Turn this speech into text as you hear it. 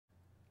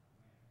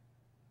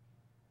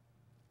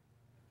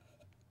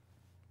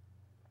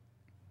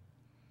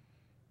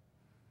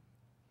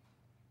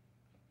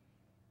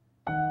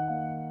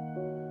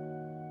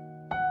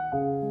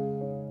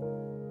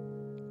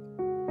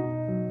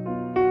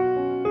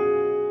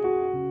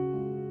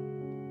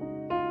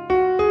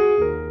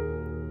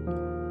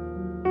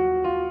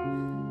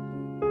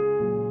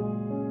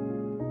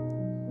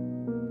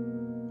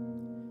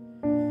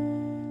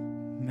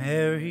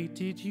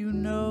did you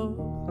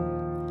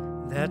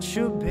know that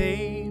your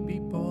baby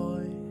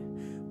boy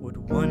would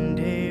one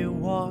day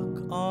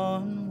walk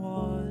on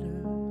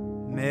water?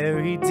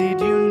 Mary, did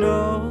you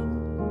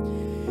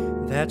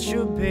know that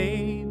your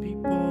baby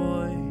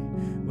boy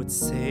would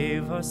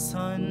save our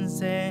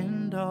sons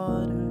and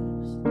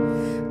daughters?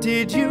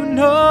 Did you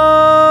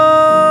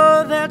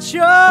know that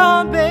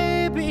your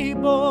baby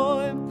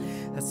boy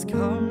has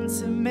come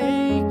to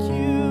make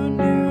you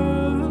new?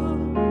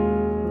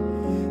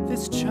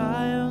 This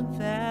child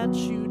that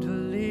you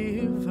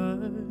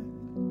delivered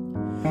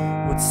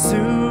would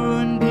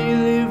soon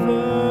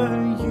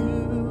deliver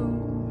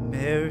you.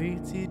 Mary,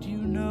 did you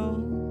know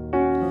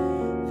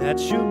that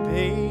your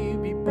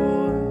baby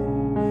boy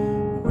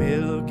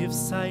will give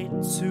sight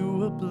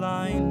to a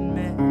blind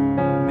man?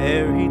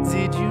 Mary,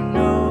 did you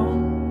know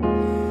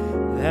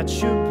that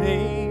your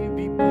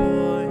baby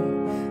boy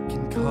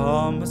can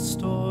calm a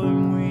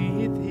storm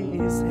with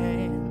his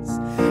hands?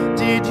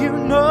 Did you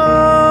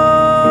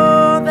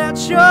know that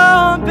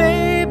your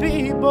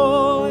baby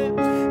boy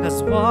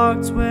has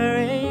walked where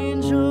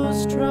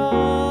angels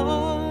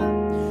trod?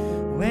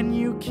 When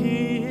you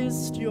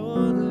kissed your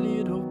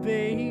little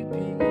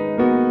baby,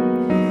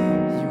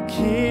 you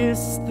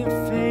kissed the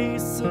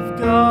face of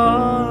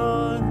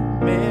God.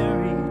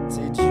 Mary,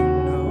 did you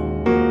know?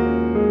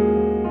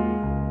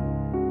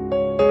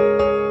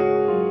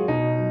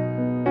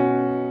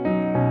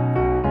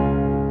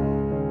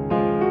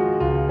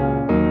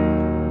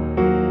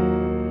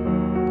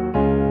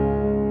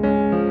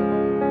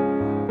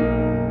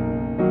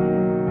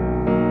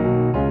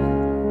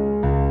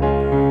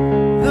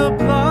 The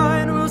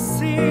blind will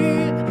see,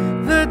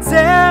 the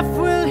deaf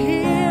will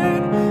hear,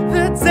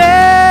 the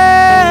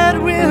dead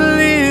will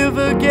live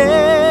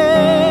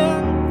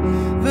again.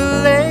 The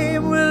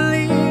lame will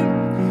leap,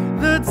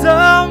 the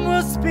dumb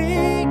will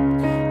speak,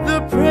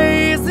 the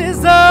praises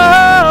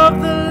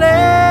of the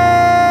Lamb.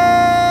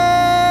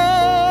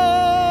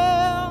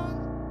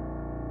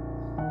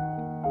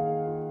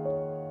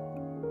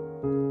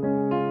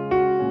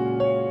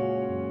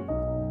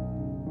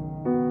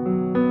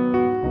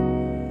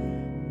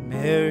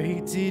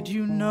 Mary, did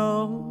you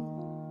know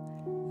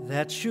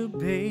that your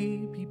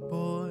baby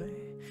boy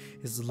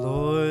is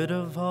Lord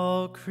of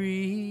all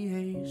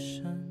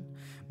creation?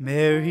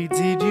 Mary,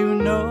 did you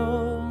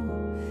know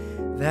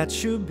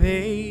that your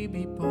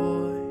baby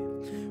boy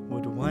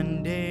would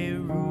one day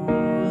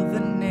rule the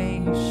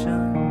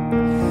nation?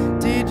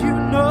 Did you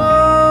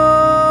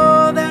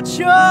know that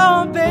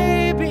your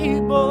baby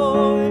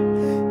boy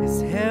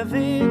is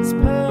heaven's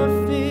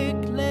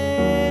perfect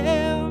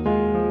lamb?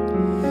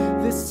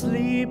 This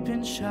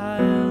sleeping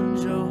child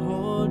you're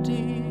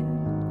holding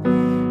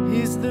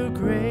is the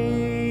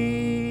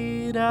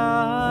great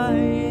I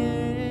am.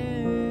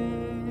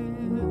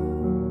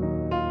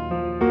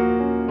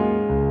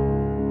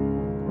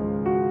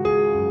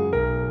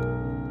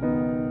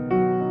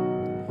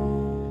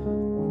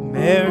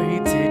 Mary,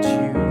 did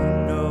you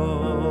know?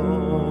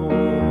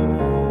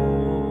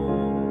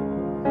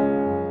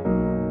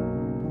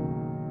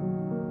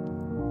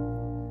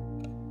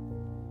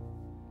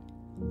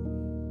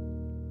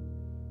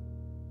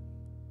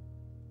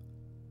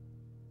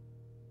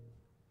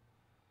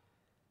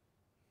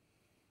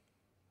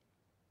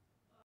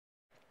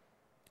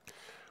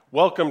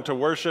 Welcome to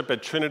worship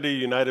at Trinity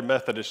United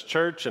Methodist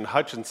Church in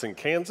Hutchinson,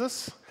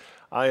 Kansas.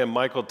 I am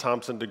Michael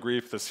Thompson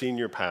DeGrief, the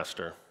senior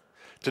pastor.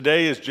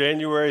 Today is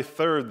January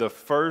 3rd, the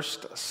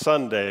first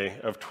Sunday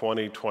of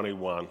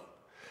 2021.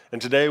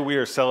 And today we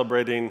are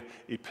celebrating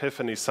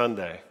Epiphany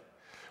Sunday.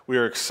 We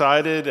are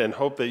excited and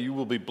hope that you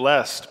will be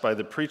blessed by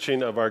the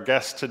preaching of our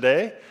guest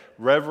today,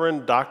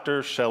 Reverend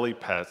Dr. Shelley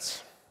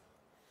Petz.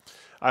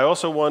 I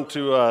also want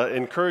to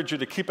encourage you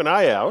to keep an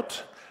eye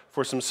out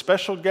for some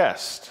special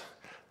guests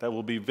that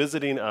will be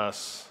visiting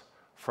us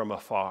from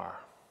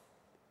afar.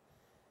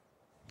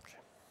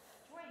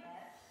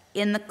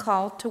 In the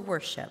call to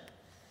worship.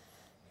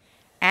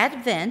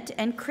 Advent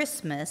and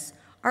Christmas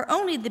are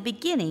only the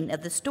beginning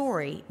of the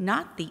story,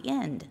 not the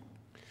end.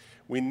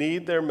 We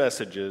need their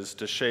messages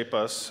to shape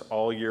us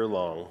all year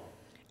long.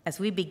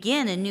 As we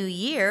begin a new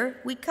year,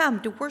 we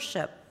come to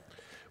worship.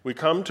 We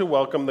come to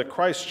welcome the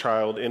Christ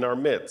child in our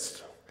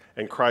midst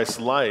and Christ's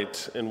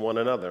light in one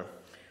another.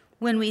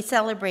 When we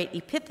celebrate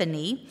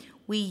Epiphany,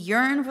 we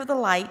yearn for the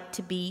light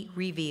to be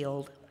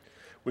revealed.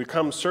 We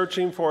come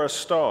searching for a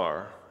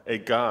star, a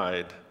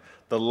guide,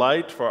 the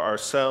light for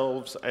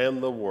ourselves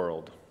and the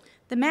world.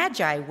 The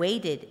Magi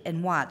waited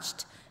and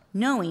watched,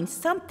 knowing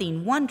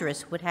something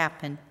wondrous would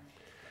happen.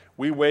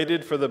 We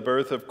waited for the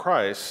birth of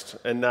Christ,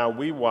 and now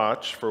we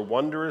watch for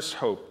wondrous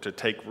hope to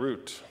take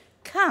root.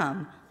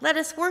 Come, let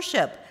us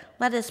worship,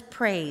 let us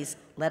praise,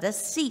 let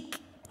us seek.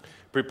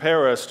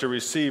 Prepare us to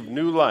receive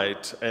new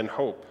light and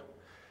hope.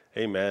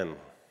 Amen.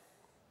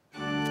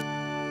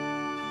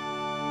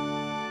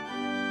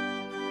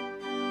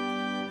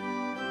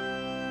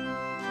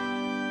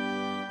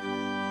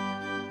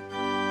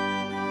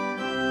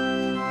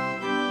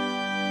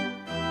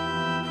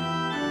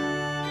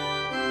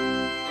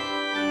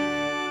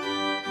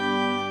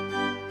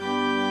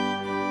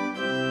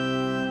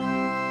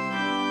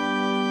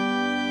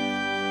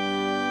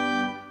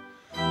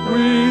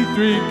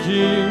 three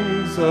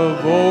kings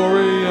of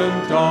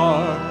Orient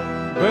are,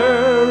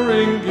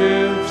 bearing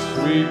gifts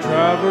we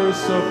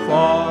traverse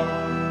afar,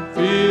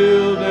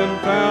 field and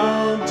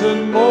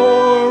fountain,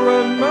 moor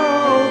and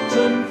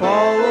mountain,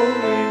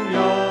 following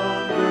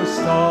yonder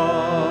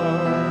star.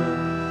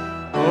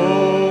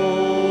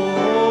 Oh,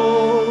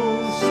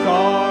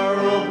 star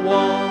of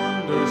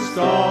wonder,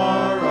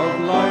 star of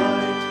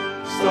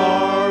light,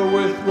 star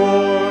with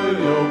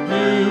royal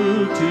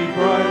beauty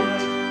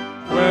bright,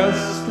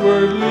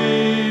 westward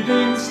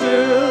leading,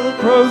 still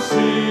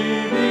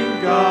proceeding,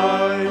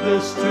 guide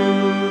us to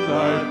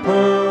thy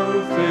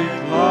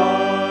perfect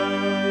light.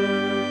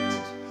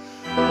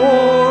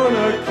 Born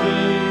a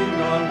king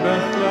on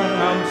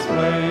Bethlehem's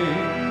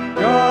plain,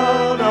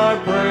 God I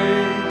pray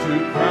to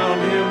crown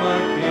him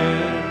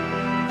again,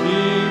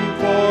 King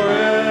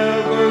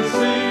forever,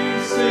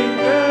 ceasing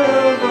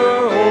never,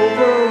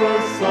 over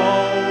us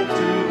all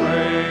to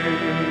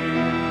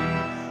reign.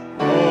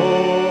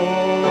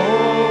 Oh,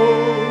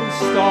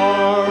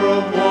 star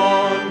of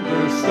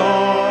wonder,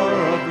 star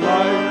of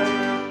light,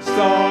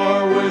 star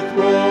with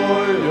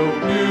royal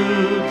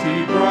beauty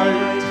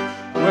bright,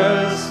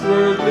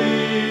 westward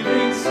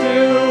leading,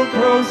 still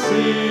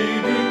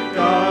proceeding,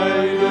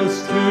 guide us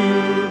to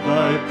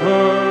thy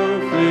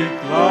perfect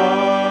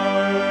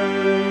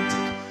light.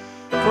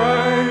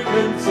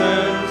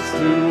 Frankincense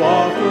to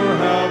offer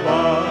have I,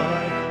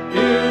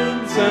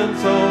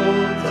 incense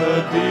owns a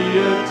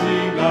deity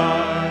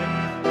nigh,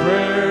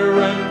 prayer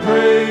and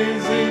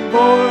praising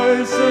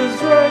voices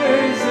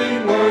raising,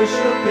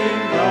 worshiping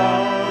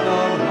God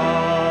on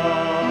high.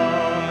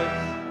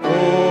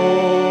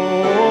 Oh,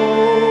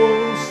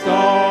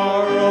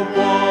 star of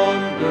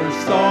wonder,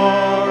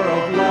 star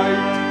of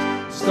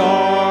light,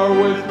 star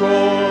with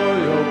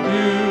royal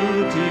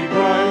beauty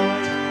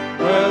bright,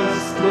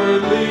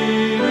 westward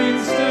leading,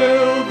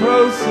 still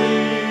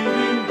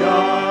proceeding,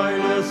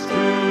 guide us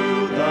to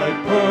thy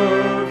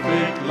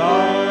perfect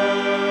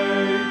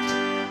light.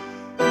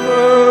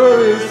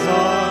 Myrrh is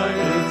high,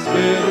 its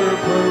bitter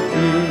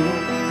perfume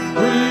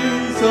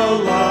breathes a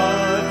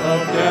life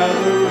of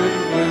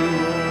gathering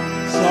gloom,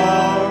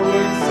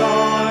 sorrowing,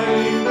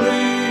 sighing,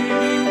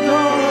 bleeding,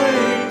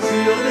 dying,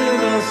 sealed in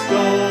a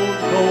stone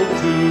cold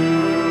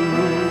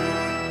tomb.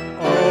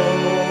 Oh,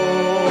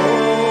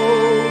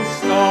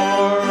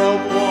 star of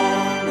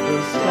wonder,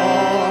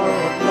 star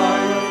of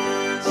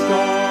light,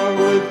 star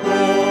with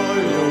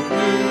royal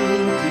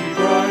beauty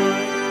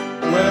bright,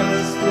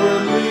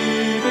 westward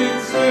leading,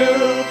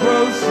 still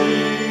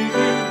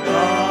proceeding,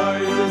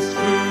 guide us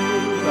to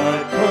thy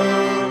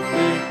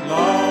perfect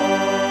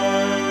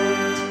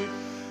light.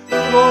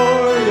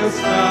 Glorious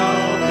now,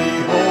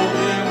 behold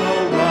him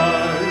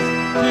arise,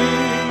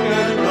 King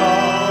and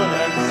God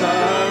and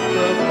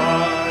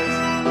sacrifice.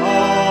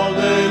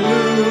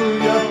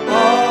 Hallelujah,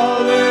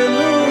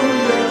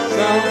 hallelujah,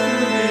 sound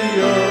through the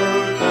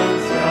earth and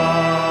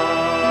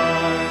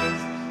skies.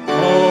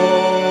 Oh,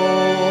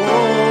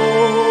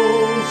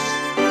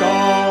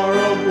 star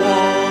of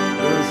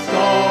wonder,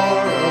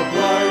 star of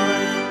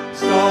light,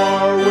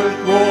 star with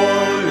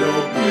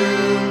royal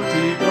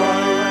beauty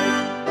bright,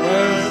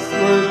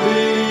 westward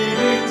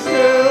leading,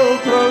 still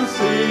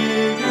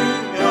proceeding,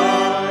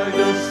 guide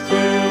us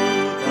to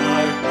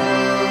thy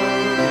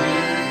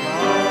perfect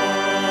light.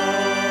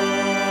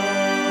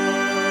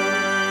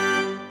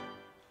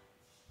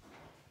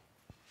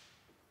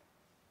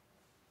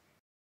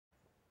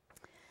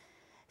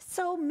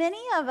 So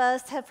many of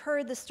us have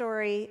heard the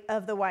story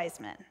of the wise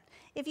men.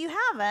 If you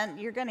haven't,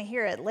 you're going to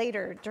hear it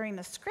later during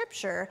the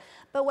scripture.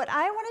 But what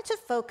I wanted to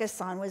focus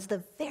on was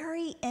the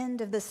very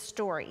end of the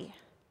story,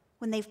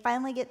 when they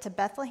finally get to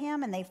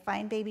Bethlehem and they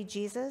find baby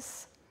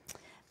Jesus.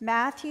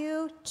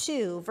 Matthew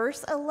 2,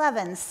 verse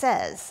 11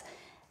 says,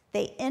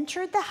 "They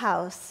entered the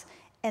house,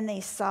 and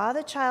they saw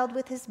the child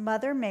with his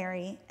mother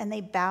Mary, and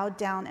they bowed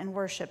down and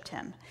worshiped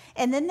him.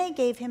 And then they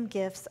gave him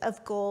gifts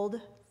of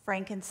gold,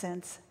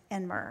 frankincense,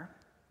 and myrrh."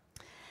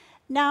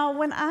 Now,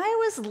 when I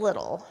was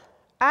little,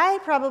 I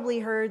probably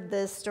heard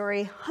this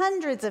story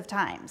hundreds of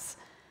times,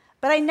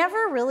 but I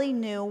never really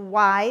knew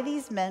why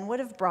these men would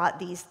have brought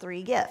these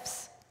three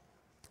gifts.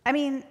 I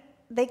mean,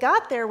 they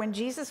got there when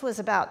Jesus was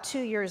about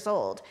 2 years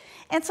old,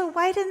 and so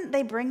why didn't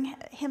they bring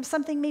him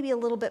something maybe a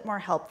little bit more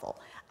helpful?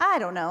 I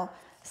don't know,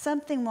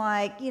 something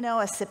like,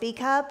 a sippy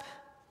cup.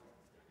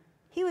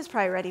 He was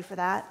probably ready for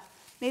that.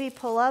 Maybe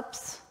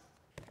pull-ups.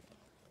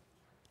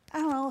 I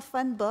don't know, a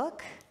fun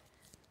book.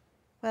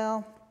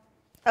 Well,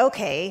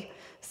 okay,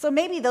 so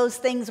maybe those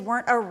things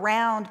weren't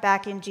around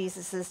back in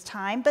Jesus'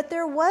 time, but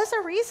there was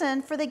a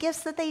reason for the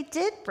gifts that they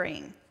did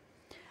bring.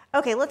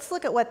 Okay, let's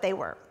look at what they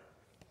were.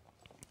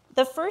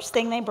 The first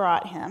thing they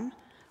brought him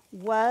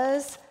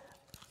was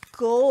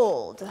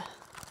gold.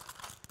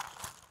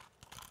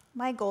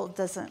 My gold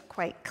doesn't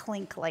quite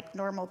clink like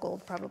normal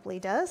gold probably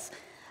does,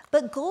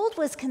 but gold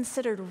was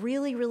considered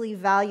really, really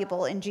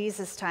valuable in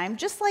Jesus' time,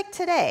 just like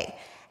today.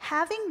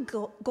 Having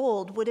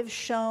gold would have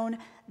shown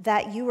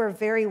that you were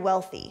very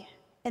wealthy.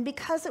 And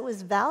because it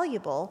was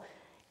valuable,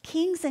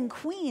 kings and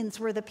queens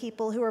were the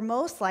people who were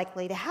most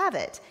likely to have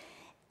it.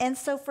 And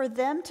so for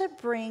them to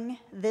bring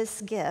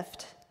this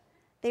gift,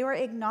 they were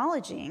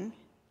acknowledging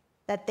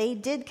that they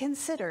did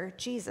consider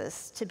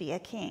Jesus to be a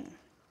king.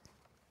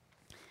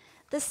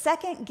 The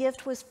second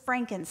gift was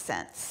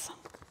frankincense.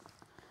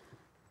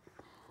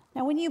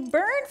 Now, when you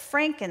burn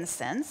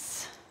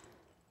frankincense,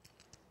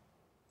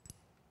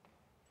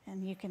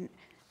 and you can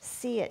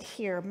see it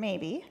here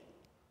maybe,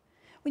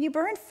 when you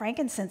burn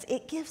frankincense,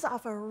 it gives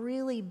off a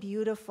really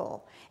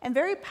beautiful and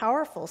very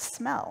powerful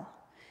smell.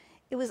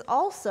 It was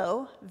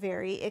also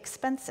very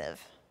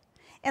expensive.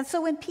 And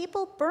so when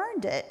people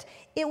burned it,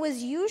 it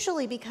was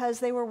usually because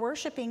they were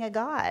worshiping a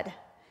god.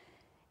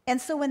 And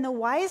so when the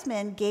wise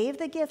men gave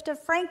the gift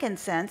of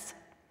frankincense,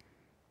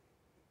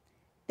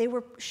 they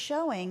were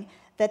showing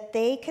that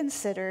they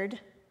considered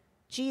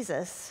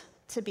Jesus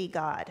to be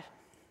God.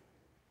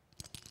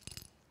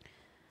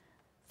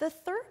 The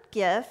third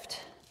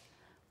gift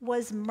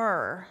was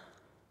myrrh,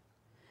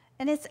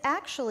 and it's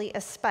actually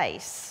a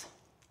spice.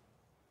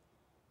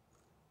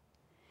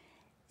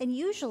 And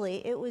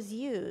usually it was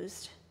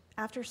used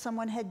after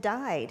someone had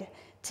died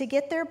to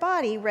get their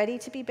body ready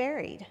to be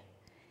buried.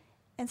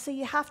 And so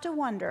you have to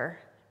wonder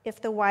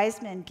if the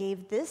wise men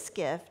gave this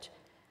gift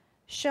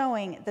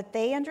showing that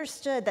they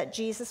understood that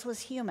Jesus was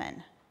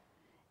human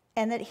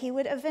and that he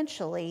would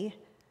eventually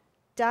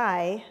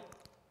die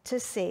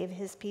to save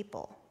his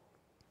people.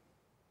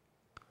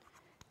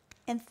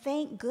 And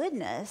thank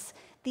goodness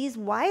these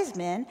wise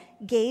men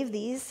gave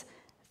these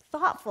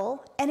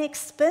thoughtful and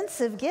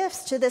expensive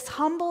gifts to this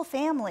humble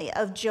family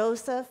of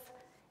Joseph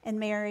and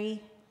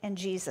Mary and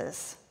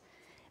Jesus.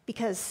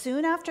 Because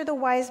soon after the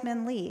wise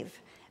men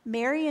leave,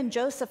 Mary and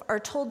Joseph are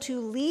told to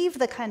leave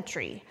the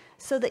country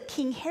so that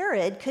King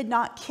Herod could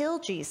not kill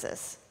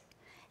Jesus.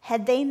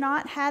 Had they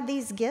not had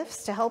these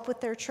gifts to help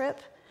with their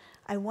trip,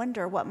 I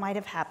wonder what might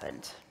have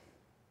happened.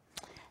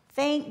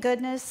 Thank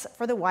goodness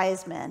for the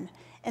wise men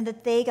and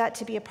that they got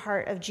to be a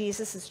part of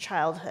Jesus'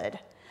 childhood.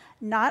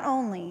 Not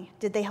only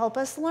did they help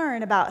us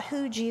learn about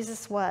who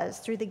Jesus was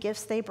through the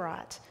gifts they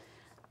brought,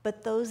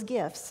 but those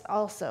gifts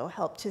also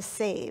helped to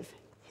save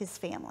his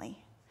family.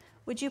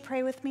 Would you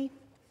pray with me?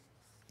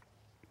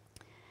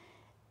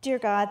 Dear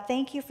God,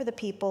 thank you for the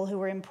people who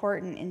were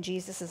important in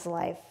Jesus'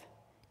 life,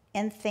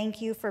 and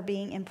thank you for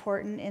being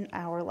important in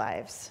our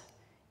lives.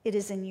 It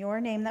is in your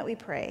name that we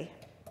pray.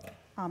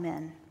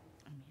 Amen.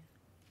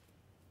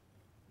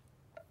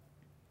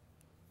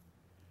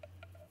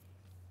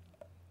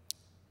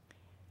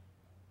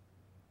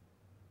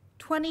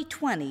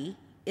 2020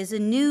 is a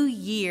new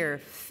year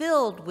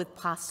filled with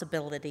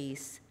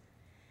possibilities.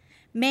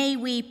 May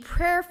we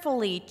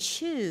prayerfully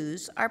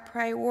choose our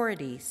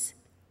priorities,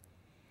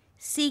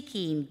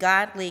 seeking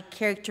godly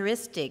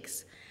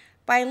characteristics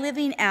by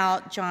living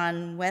out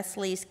John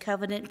Wesley's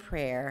covenant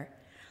prayer.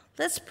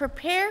 Let's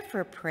prepare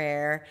for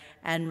prayer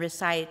and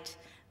recite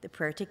the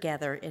prayer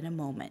together in a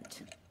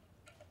moment.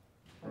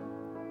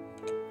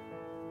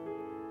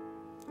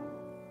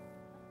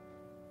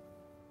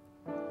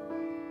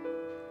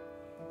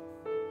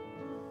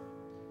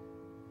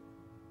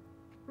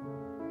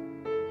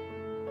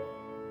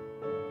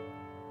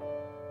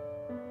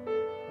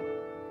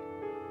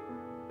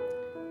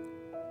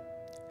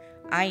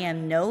 I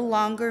am no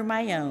longer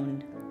my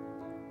own,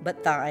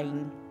 but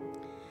thine.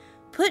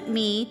 Put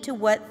me to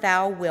what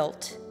thou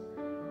wilt.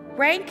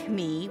 Rank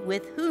me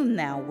with whom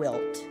thou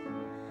wilt.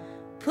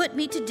 Put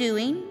me to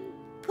doing,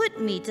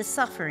 put me to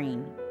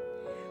suffering.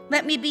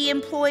 Let me be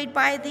employed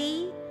by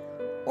thee,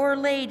 or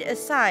laid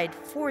aside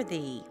for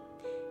thee,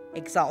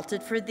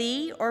 exalted for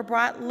thee, or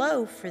brought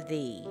low for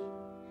thee.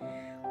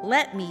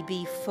 Let me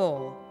be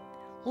full,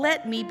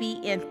 let me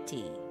be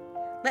empty.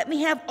 Let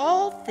me have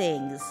all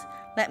things,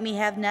 let me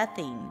have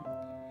nothing.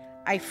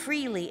 I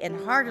freely and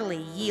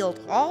heartily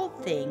yield all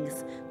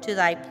things to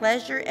thy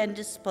pleasure and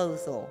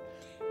disposal.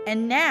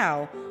 And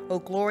now, O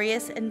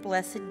glorious and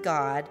blessed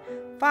God,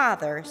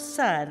 Father,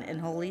 Son, and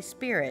Holy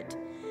Spirit,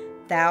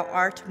 thou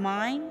art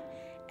mine,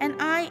 and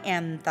I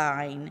am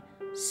thine,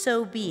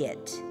 so be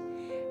it.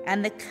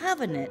 And the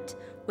covenant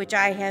which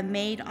I have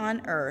made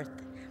on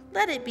earth,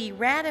 let it be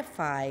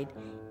ratified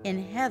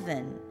in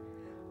heaven.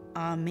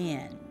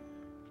 Amen.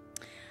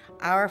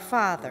 Our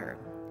Father,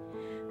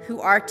 who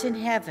art in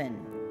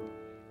heaven,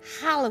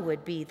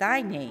 hallowed be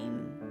thy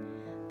name.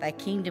 Thy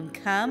kingdom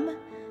come,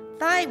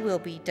 thy will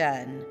be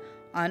done,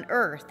 on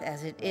earth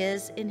as it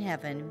is in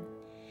heaven.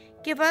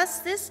 Give us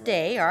this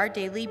day our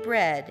daily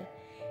bread,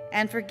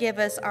 and forgive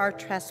us our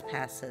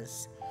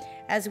trespasses,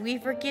 as we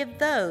forgive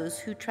those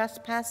who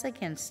trespass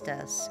against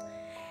us.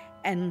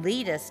 And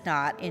lead us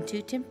not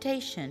into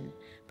temptation,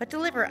 but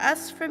deliver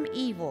us from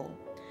evil.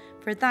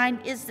 For thine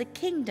is the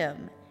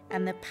kingdom,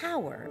 and the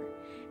power,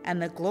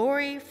 and the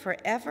glory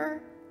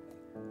forever.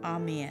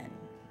 Amen.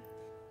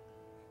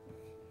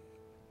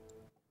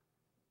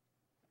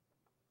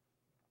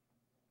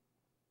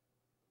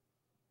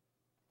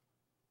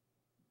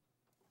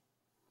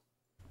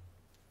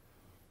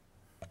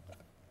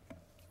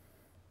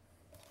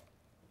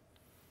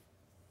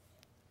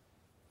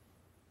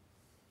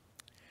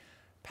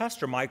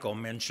 Pastor Michael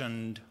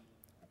mentioned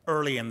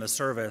early in the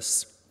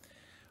service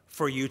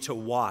for you to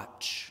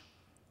watch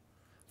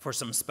for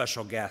some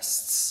special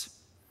guests.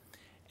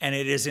 And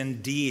it is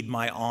indeed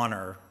my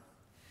honor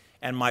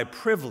and my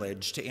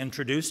privilege to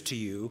introduce to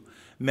you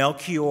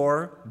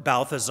Melchior,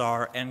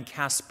 Balthazar, and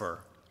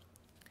Caspar.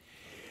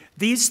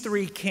 These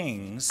three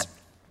kings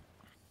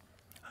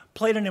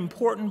played an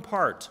important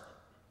part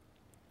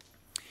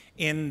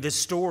in the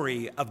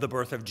story of the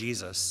birth of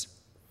Jesus.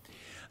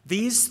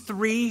 These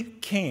three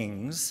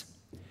kings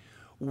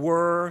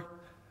were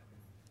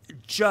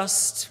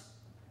just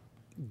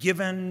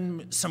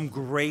given some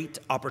great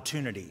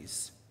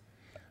opportunities.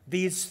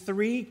 These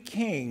three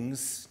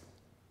kings,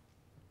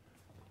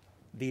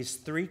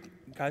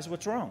 guys,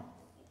 what's wrong?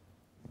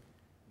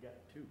 You got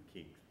two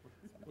kings.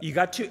 You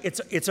got two,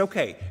 it's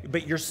okay,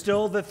 but you're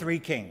still the three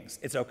kings.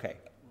 It's okay.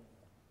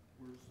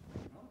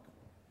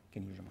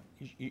 Can you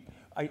use your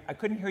mic? I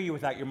couldn't hear you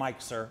without your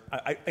mic, sir,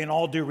 in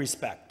all due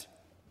respect.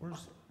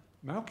 Where's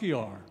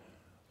Melchior?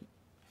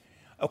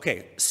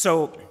 Okay,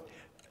 so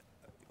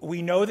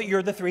we know that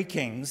you're the three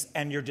kings,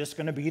 and you're just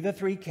going to be the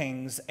three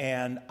kings,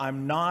 and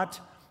I'm not,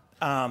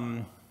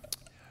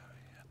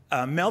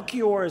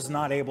 Melchior is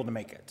not able to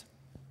make it.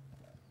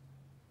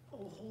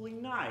 Oh, holy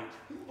night.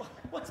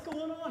 What's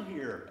going on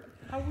here?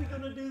 How are we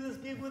going to do this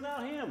gig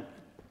without him?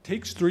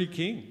 Takes three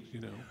kings,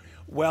 you know.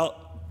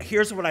 Well,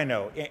 here's what I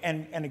know,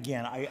 and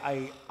again,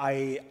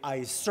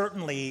 I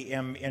certainly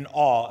am in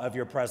awe of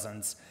your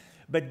presence,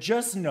 but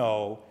just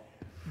know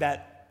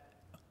that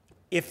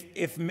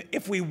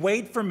if we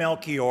wait for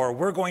Melchior,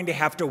 we're going to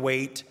have to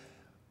wait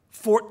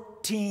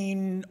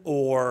 14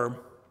 or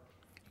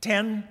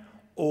 10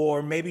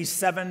 or maybe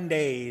 7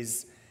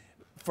 days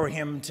for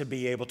him to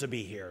be able to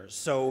be here.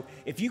 So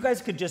if you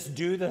guys could just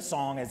do the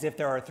song as if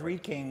there are three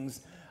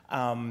kings,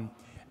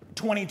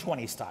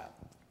 2020 style.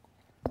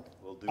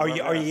 Are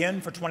you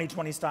in for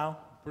 2020 style?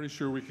 Pretty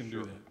sure we can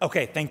do that.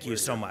 Okay, thank you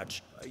so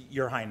much,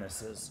 Your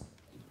Highnesses.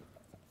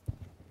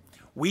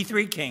 We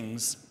Three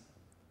Kings,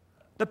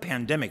 the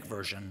pandemic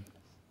version.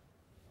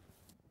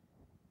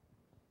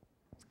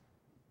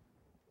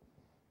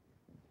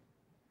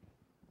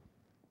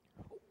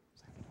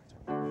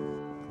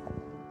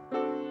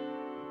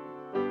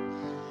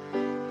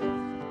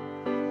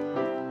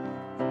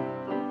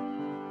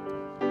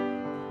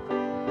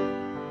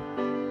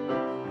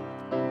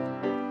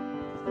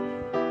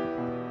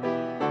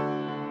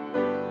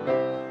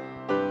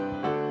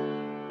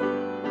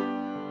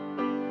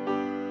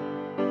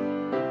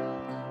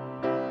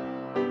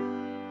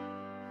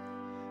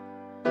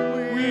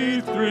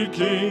 Three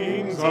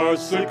kings are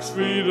 6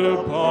 feet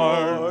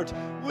apart.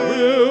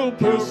 We'll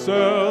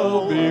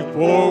pursel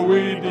before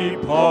we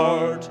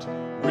depart.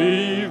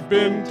 We've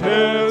been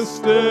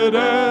tested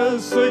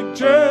as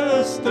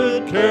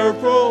suggested.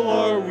 Careful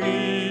are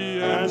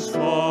we and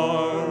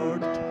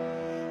smart.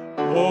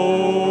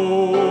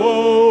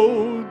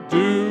 Oh,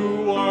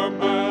 do our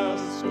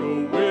masks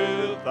go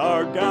with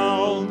our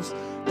gowns?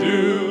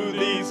 Do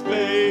these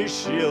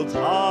face shields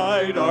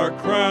hide our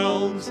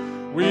crowns?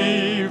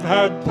 We've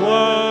had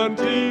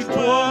plenty,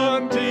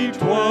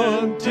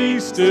 2020,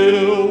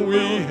 still we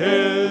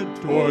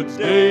head towards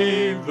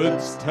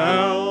David's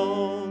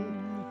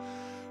town.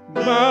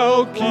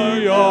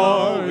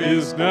 Melchior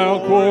is now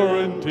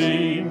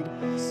quarantined,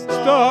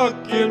 stuck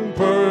in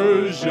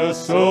Persia,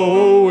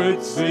 so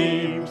it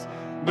seems.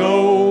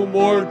 No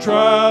more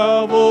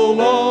travel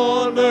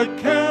on a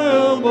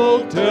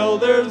camel till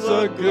there's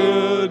a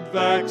good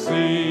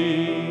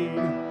vaccine.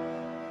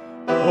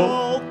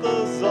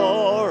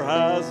 Balthazar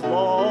has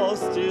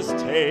lost his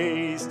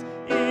taste.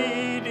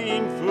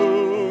 Eating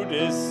food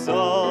is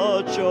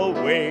such a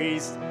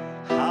waste.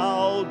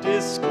 How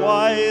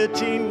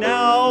disquieting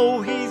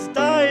now he's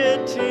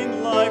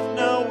dieting. Life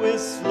now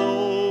is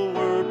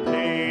slower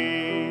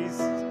paced.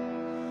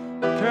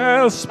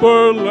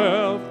 Caspar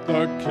left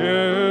the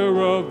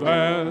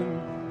caravan.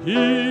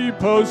 He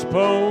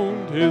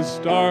postponed his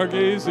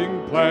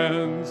stargazing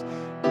plans.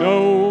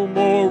 No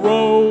more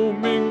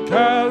roaming,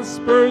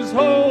 Caspar's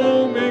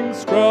homing,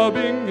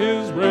 scrubbing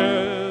his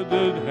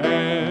redded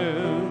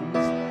hands.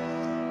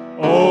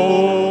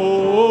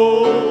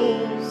 Oh,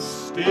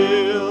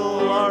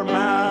 still our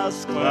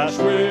masks clash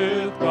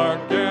with our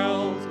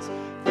gowns.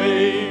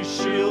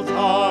 Face shields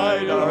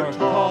hide our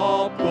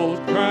toppled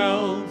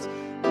crowns.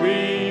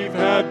 We've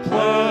had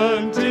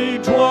plenty,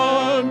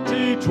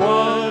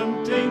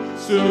 2020,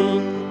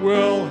 soon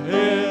we'll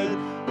head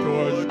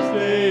towards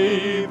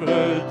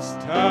David's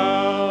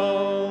town.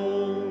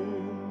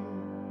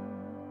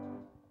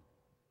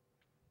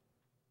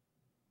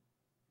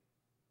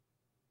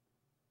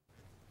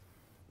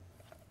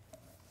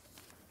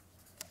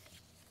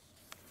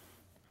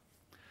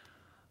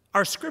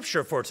 Our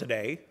scripture for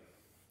today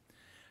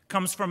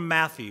comes from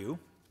Matthew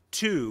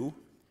 2,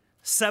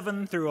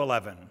 7 through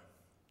 11.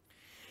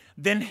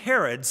 Then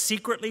Herod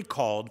secretly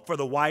called for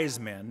the wise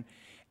men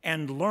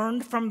and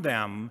learned from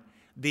them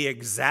the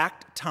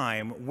exact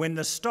time when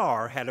the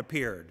star had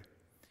appeared.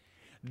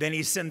 Then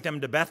he sent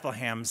them to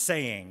Bethlehem,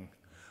 saying,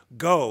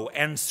 "Go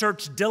and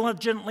search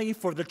diligently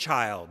for the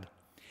child,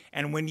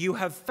 and when you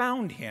have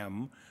found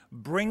him,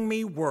 Bring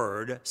me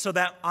word so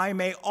that I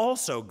may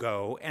also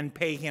go and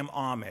pay him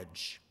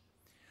homage."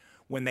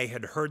 When they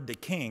had heard the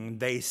king,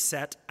 they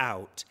set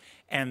out,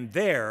 and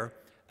there,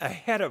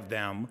 ahead of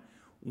them,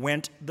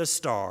 went the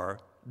star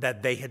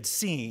that they had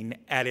seen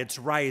at its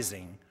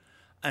rising,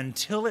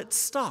 until it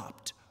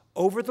stopped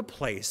over the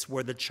place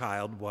where the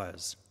child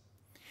was.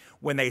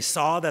 When they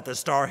saw that the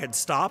star had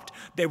stopped,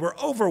 they were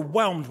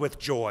overwhelmed with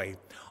joy.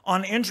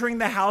 On entering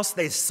the house,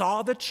 they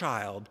saw the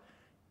child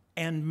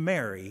and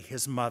Mary,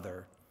 his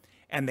mother,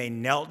 and they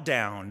knelt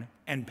down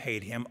and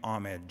paid him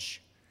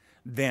homage.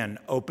 Then,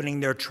 opening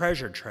their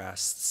treasure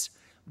chests,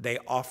 they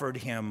offered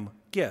him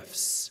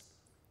gifts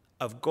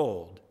of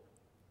gold,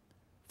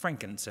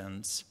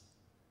 frankincense,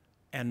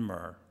 and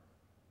myrrh.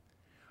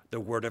 The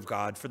word of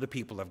God for the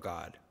people of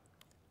God.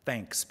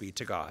 Thanks be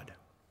to God.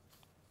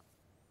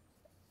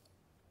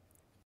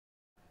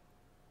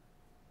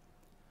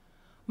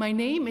 My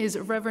name is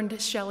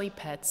Reverend Shelley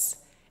Petz,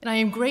 and I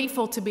am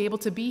grateful to be able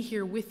to be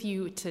here with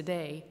you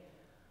today.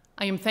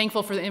 I am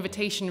thankful for the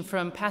invitation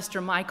from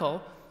Pastor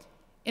Michael,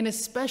 and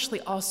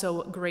especially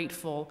also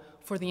grateful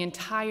for the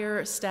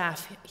entire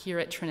staff here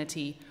at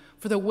Trinity,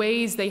 for the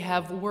ways they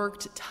have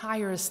worked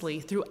tirelessly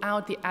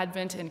throughout the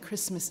Advent and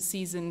Christmas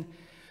season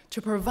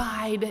to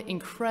provide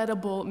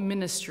incredible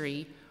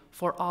ministry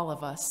for all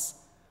of us.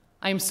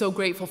 I am so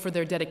grateful for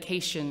their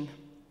dedication,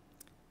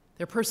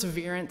 their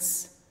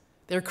perseverance,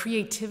 their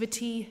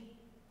creativity,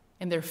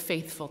 and their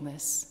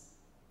faithfulness.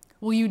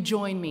 Will you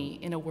join me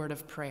in a word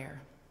of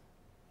prayer?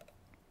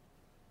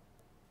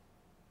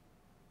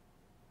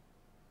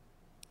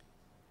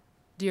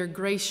 Dear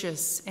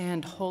gracious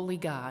and holy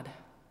God,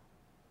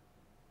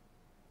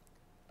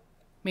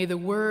 may the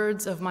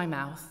words of my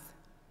mouth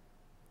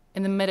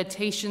and the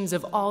meditations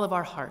of all of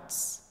our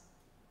hearts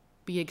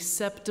be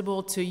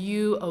acceptable to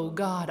you, O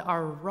God,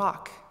 our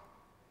rock,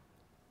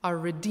 our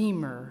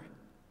Redeemer,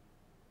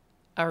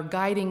 our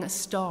guiding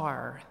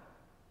star,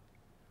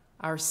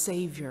 our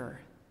Savior,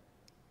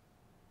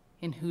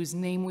 in whose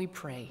name we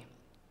pray.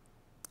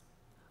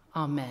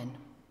 Amen.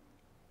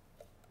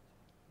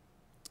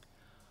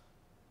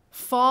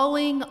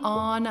 Falling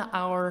on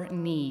our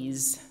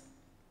knees.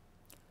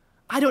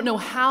 I don't know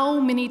how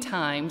many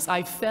times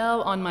I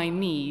fell on my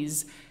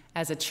knees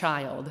as a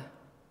child.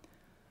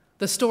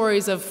 The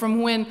stories of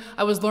from when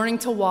I was learning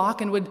to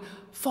walk and would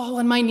fall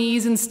on my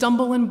knees and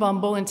stumble and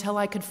bumble until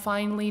I could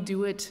finally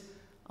do it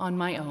on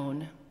my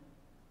own.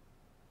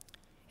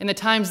 And the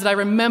times that I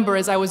remember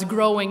as I was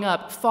growing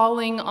up,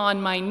 falling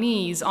on my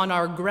knees on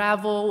our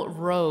gravel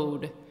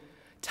road,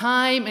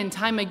 time and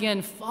time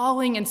again,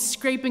 falling and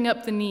scraping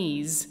up the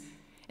knees.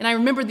 And I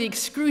remember the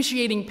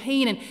excruciating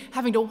pain and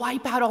having to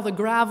wipe out all the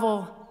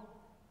gravel.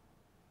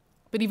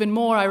 But even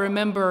more, I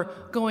remember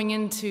going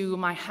into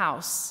my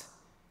house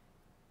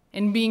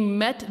and being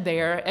met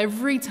there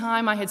every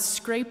time I had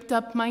scraped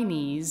up my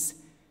knees,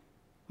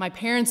 my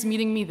parents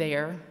meeting me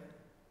there,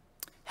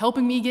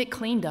 helping me get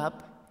cleaned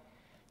up,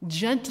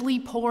 gently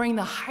pouring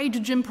the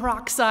hydrogen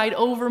peroxide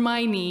over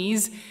my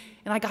knees,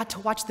 and I got to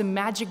watch the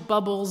magic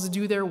bubbles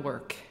do their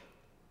work.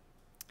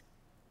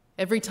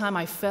 Every time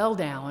I fell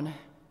down,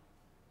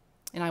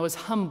 and I was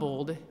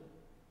humbled,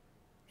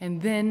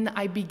 and then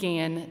I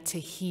began to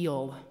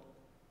heal.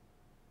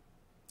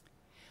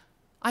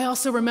 I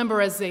also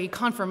remember as a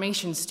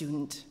confirmation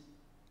student,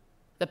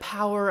 the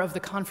power of the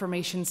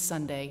Confirmation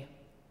Sunday,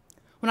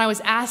 when I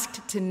was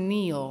asked to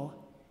kneel,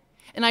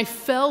 and I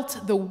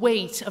felt the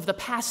weight of the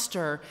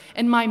pastor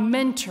and my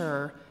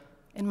mentor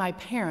and my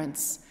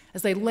parents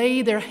as they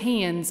laid their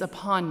hands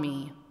upon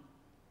me.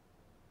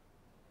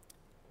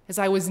 As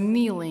I was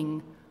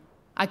kneeling,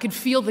 I could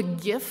feel the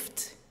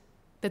gift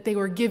that they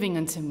were giving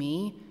unto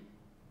me,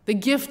 the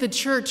gift the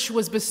church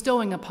was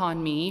bestowing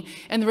upon me,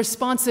 and the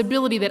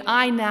responsibility that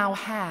I now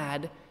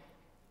had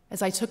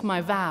as I took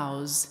my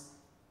vows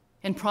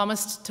and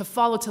promised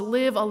to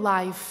live a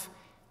life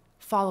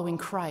following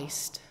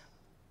Christ.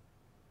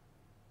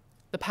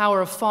 The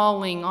power of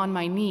falling on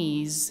my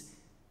knees,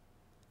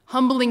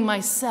 humbling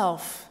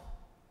myself,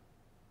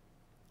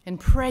 and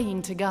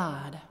praying to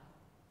God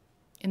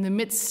in the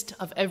midst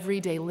of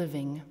everyday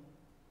living.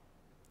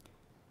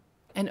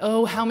 And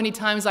oh, how many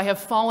times I have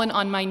fallen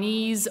on my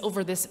knees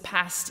over this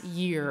past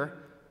year,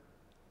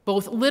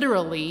 both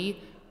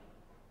literally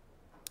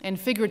and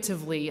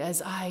figuratively,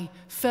 as I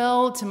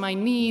fell to my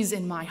knees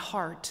in my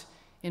heart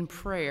in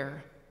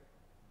prayer.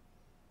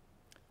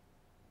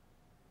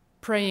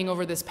 Praying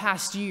over this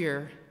past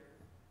year,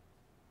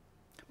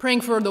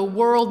 praying for the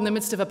world in the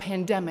midst of a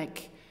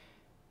pandemic,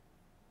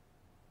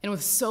 and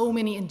with so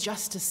many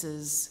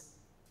injustices,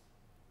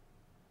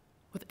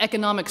 with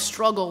economic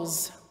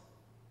struggles,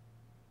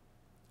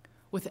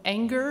 with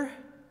anger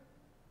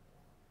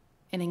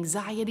and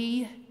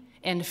anxiety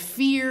and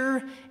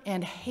fear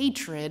and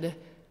hatred,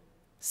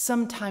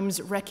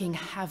 sometimes wreaking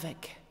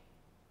havoc.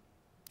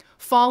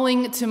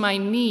 Falling to my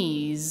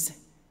knees,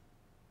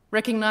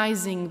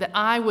 recognizing that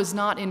I was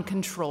not in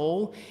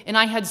control, and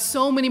I had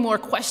so many more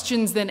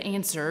questions than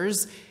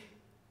answers,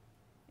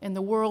 and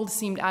the world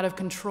seemed out of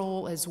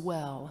control as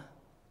well.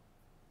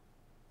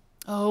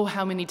 Oh,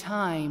 how many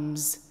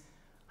times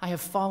I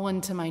have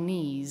fallen to my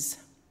knees.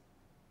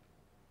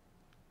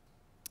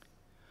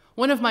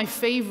 One of my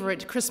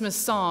favorite Christmas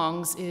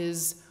songs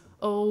is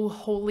 "O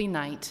Holy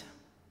Night."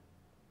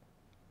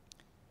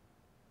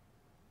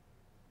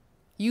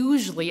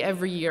 Usually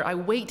every year I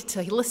wait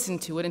to listen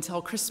to it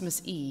until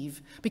Christmas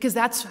Eve because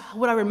that's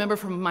what I remember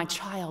from my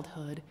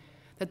childhood,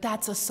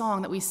 that's a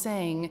song that we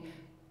sang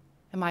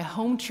in my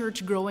home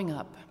church growing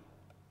up.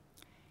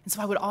 And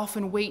so I would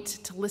often wait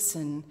to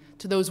listen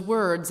to those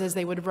words as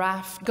they would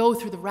go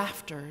through the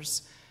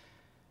rafters.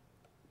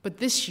 But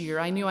this year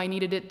I knew I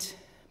needed it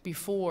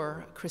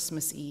before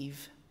Christmas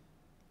Eve.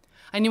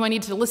 I knew I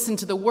needed to listen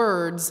to the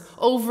words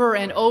over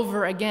and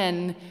over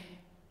again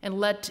and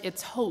let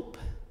its hope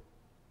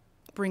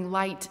bring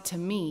light to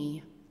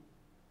me.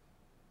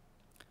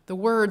 The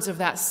words of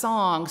that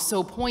song,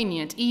 so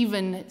poignant,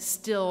 even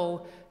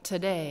still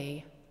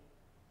today.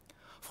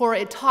 For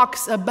it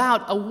talks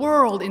about a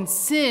world in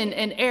sin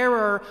and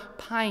error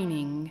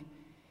pining.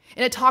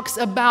 And it talks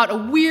about a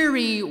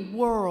weary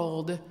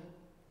world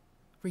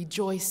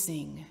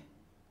rejoicing.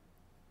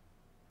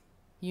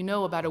 You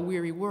know about a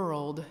weary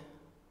world,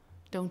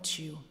 don't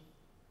you?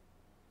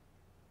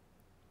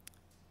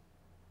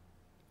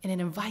 And it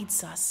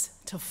invites us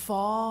to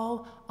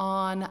fall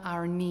on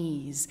our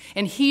knees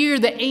and hear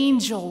the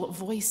angel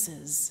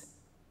voices.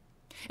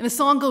 And the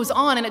song goes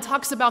on and it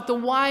talks about the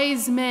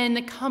wise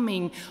men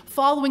coming,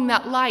 following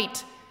that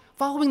light,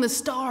 following the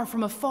star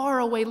from a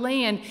faraway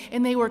land.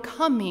 And they were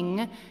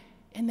coming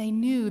and they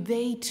knew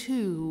they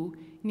too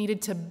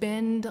needed to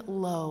bend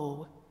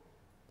low,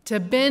 to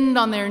bend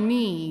on their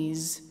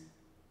knees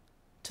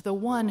to the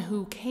one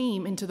who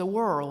came into the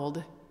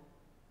world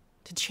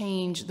to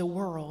change the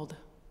world.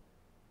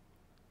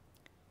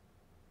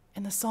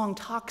 And the song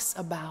talks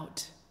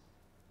about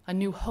a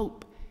new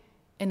hope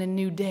and a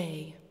new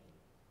day.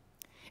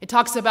 It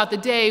talks about the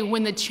day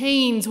when the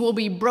chains will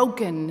be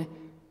broken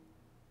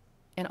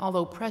and all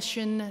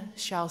oppression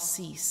shall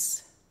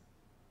cease.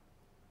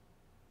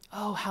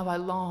 Oh, how I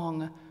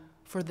long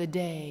for the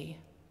day.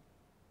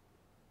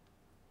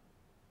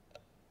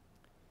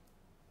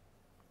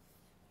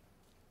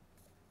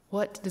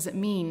 What does it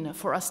mean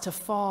for us to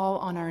fall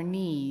on our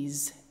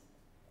knees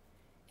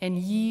and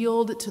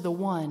yield to the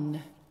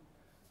one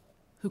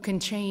who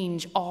can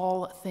change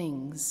all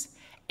things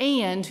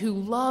and who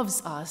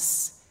loves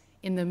us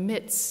in the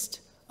midst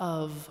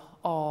of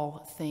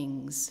all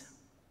things?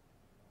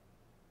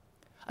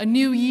 A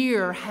new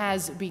year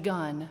has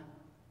begun.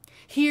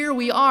 Here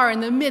we are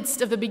in the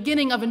midst of the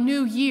beginning of a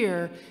new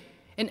year,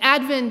 and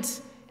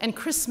Advent and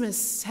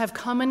Christmas have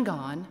come and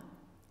gone.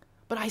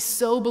 But I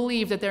so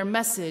believe that their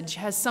message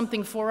has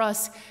something for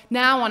us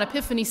now on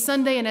Epiphany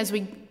Sunday and as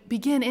we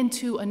begin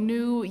into a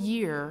new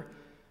year.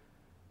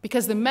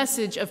 Because the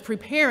message of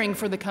preparing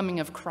for the coming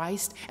of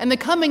Christ and the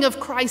coming of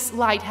Christ's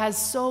light has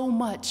so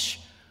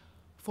much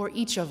for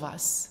each of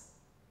us.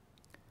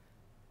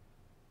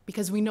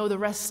 Because we know the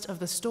rest of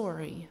the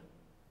story.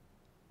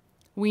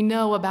 We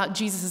know about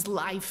Jesus'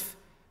 life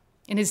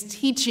and his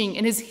teaching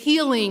and his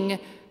healing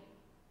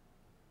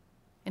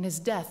and his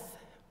death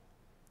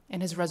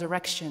and his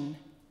resurrection,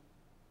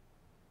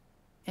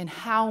 and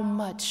how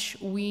much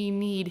we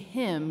need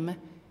him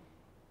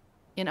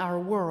in our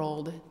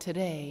world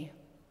today.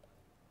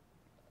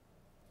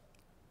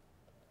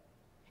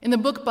 In the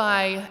book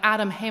by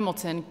Adam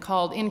Hamilton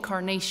called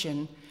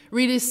Incarnation,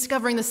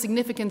 Rediscovering the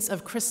Significance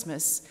of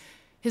Christmas,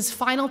 his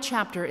final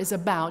chapter is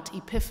about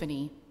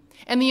Epiphany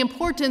and the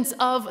importance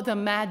of the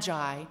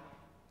Magi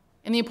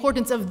and the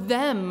importance of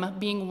them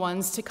being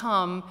ones to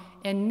come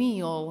and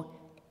kneel,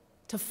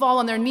 to fall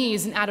on their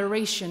knees in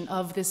adoration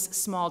of this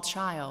small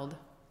child.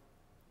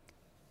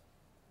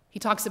 He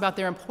talks about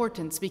their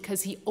importance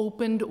because he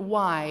opened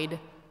wide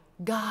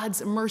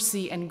God's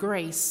mercy and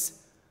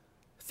grace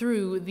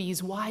through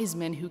these wise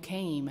men who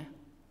came.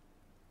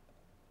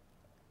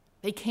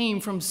 They came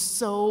from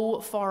so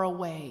far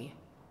away.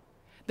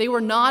 They were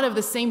not of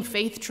the same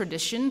faith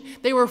tradition.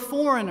 They were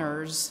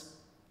foreigners.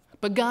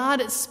 But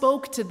God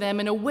spoke to them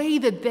in a way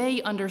that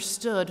they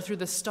understood through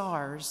the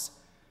stars,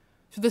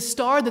 through the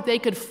star that they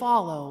could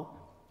follow,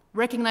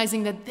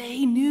 recognizing that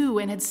they knew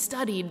and had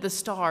studied the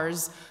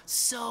stars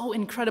so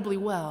incredibly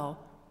well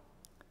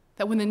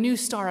that when the new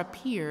star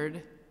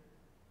appeared,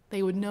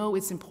 they would know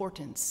its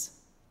importance.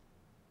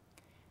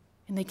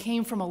 And they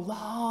came from a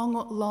long,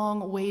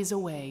 long ways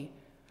away.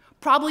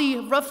 Probably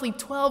roughly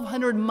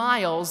 1,200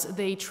 miles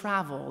they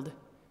traveled.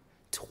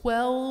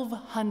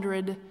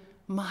 1,200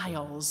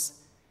 miles.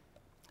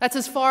 That's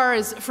as far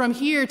as from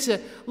here to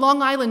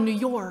Long Island, New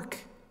York,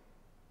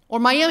 or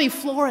Miami,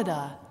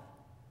 Florida,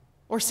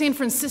 or San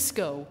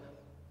Francisco,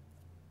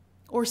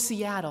 or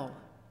Seattle.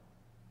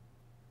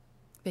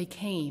 They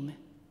came.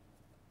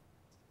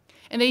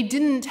 And they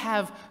didn't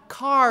have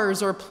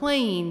cars or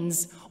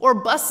planes or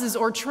buses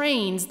or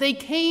trains. They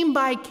came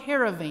by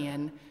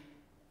caravan.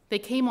 They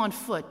came on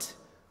foot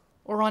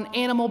or on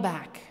animal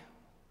back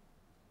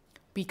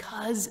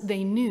because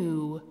they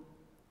knew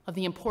of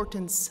the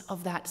importance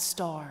of that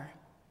star.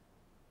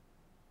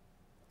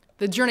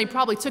 The journey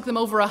probably took them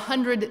over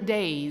 100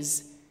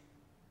 days.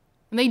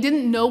 And they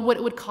didn't know what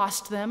it would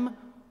cost them,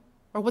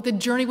 or what the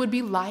journey would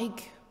be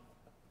like,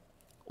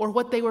 or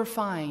what they would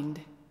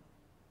find.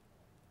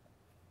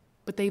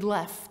 But they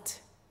left,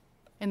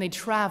 and they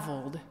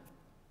traveled,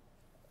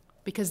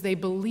 because they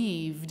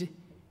believed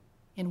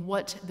in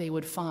what they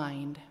would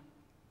find.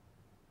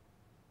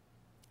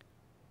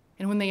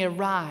 And when they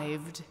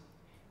arrived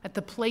at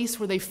the place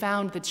where they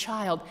found the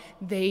child,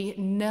 they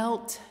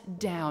knelt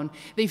down.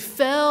 They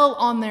fell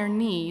on their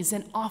knees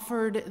and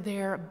offered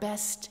their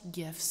best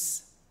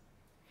gifts.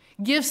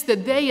 Gifts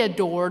that they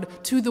adored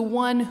to the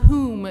one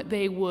whom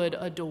they would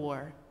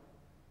adore.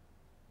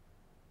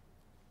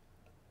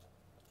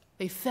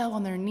 They fell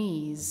on their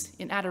knees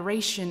in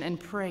adoration and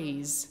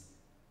praise.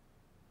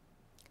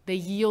 They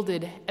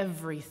yielded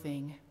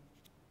everything.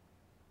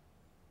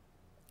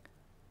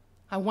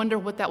 I wonder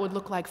what that would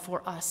look like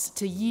for us,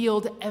 to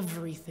yield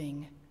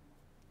everything,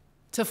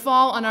 to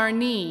fall on our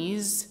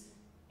knees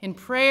in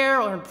prayer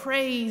or in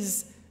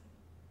praise,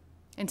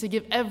 and to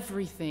give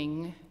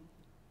everything,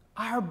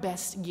 our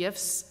best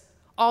gifts,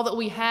 all that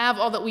we have,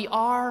 all that we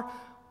are,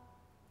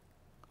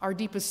 our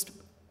deepest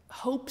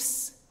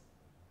hopes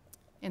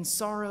and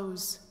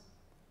sorrows,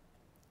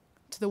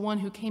 to the one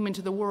who came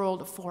into the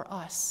world for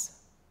us.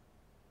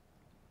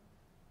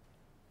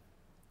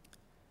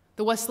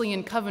 The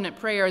Wesleyan Covenant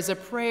Prayer is a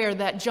prayer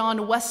that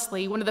John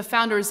Wesley, one of the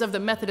founders of the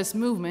Methodist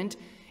movement,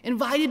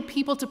 invited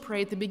people to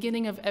pray at the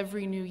beginning of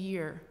every new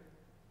year.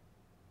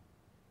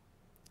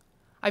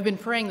 I've been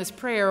praying this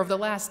prayer over the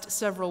last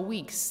several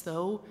weeks,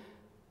 though,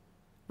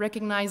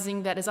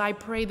 recognizing that as I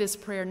pray this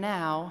prayer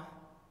now,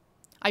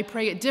 I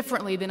pray it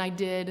differently than I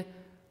did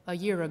a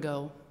year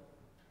ago.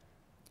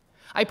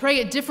 I pray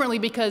it differently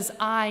because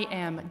I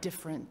am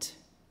different.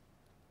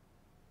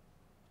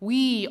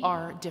 We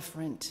are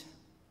different.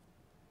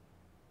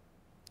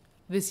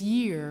 This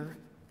year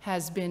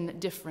has been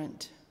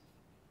different.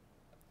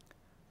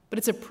 But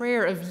it's a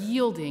prayer of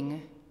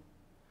yielding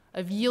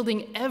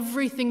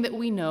everything that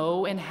we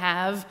know and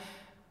have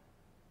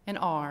and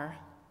are,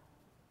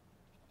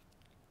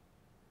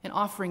 and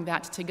offering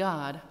that to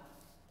God.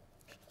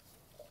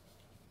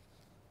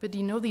 But do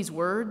you know these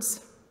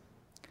words?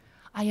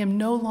 I am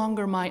no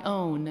longer my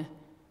own,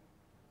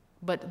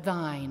 but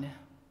thine.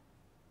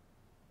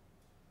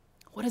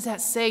 What does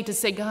that say? To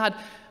say, God,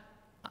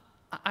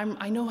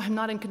 I know I'm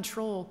not in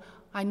control.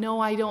 I know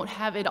I don't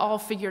have it all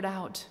figured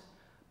out.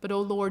 But, oh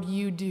Lord,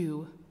 you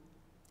do.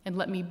 And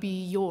let me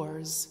be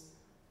yours.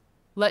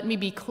 Let me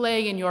be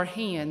clay in your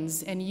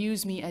hands and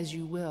use me as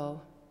you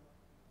will.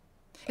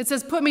 It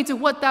says, put me to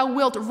what thou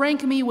wilt.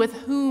 Rank me with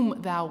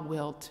whom thou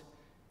wilt.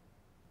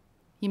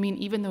 You mean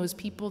even those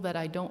people that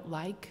I don't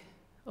like,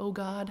 oh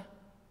God?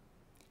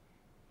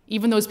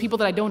 Even those people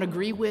that I don't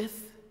agree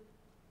with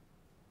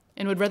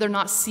and would rather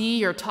not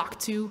see or talk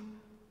to?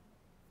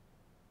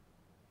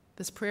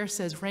 This prayer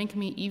says, rank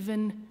me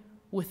even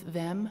with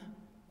them.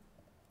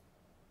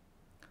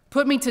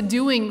 Put me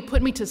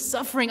to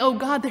suffering. Oh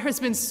God, there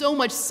has been so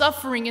much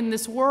suffering in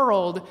this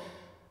world.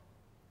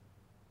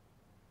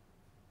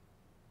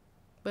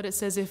 But it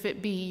says, if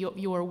it be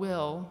your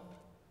will,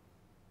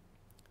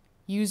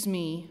 use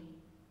me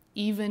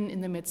even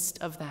in the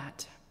midst of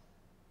that.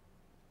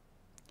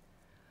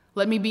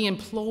 Let me be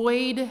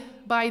employed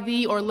by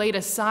thee or laid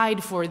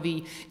aside for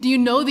thee. Do you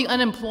know the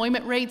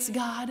unemployment rates,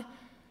 God?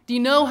 Do you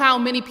know how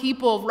many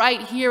people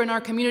right here in our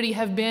community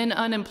have been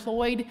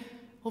unemployed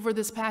over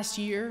this past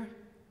year?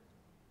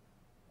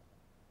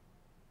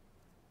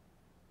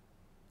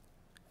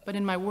 But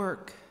in my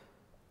work,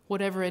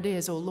 whatever it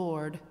is, O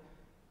Lord,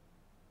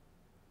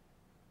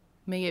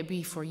 may it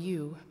be for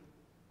you.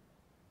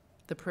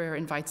 The prayer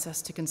invites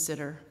us to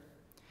consider.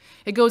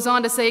 It goes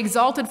on to say,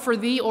 exalted for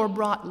thee or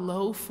brought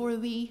low for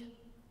thee.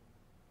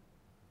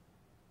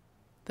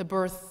 The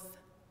birth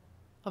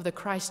of the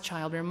Christ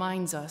child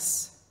reminds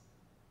us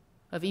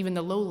of even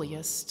the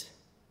lowliest.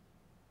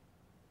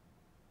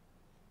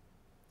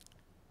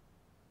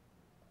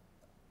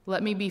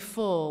 Let me be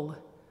full,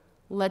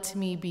 let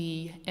me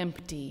be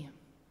empty.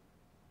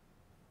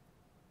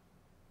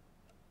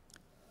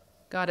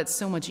 God, it's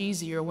so much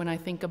easier when I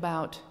think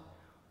about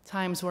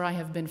times where I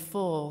have been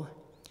full,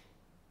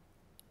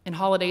 and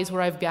holidays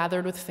where I've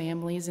gathered with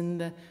families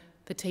and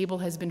the table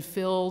has been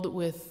filled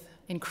with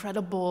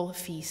incredible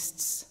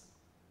feasts.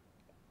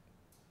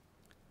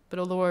 But,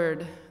 oh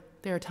Lord,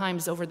 there are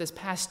times over this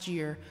past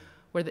year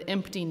where the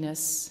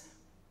emptiness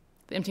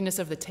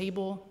of the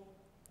table,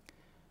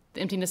 the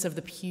emptiness of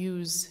the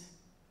pews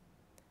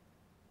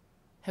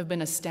have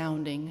been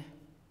astounding.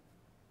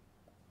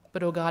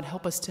 But, oh God,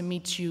 help us to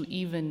meet you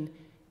even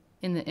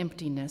in the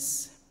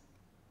emptiness.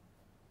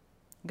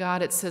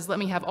 God, it says, let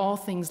me have all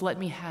things, let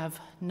me have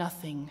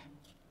nothing.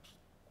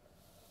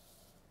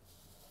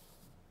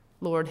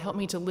 Lord, help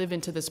me to live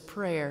into this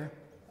prayer,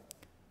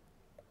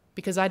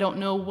 because I don't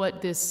know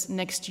what this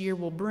next year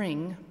will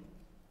bring,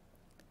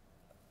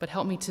 but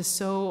help me to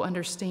so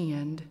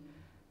understand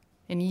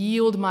and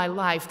yield my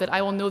life that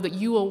I will know that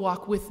you will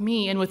walk with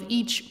me and with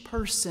each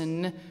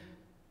person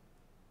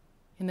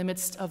in the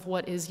midst of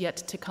what is yet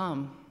to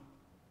come.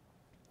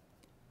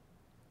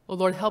 Oh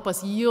Lord, help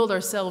us yield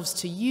ourselves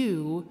to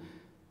you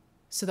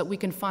so that we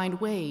can find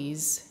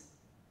ways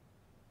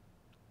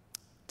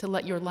to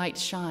let your light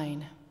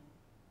shine.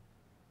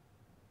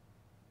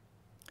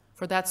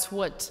 For that's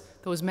what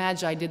those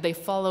magi did. They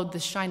followed the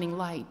shining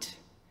light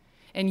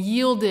and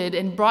yielded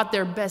and brought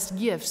their best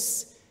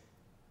gifts.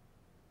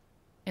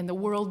 And the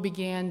world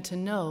began to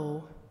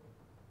know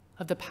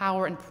of the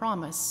power and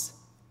promise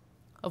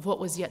of what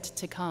was yet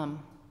to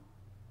come.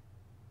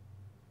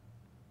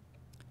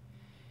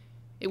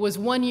 It was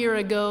 1 year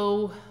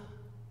ago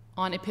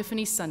on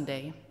Epiphany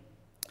Sunday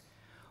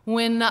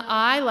when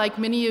I, like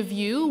many of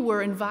you,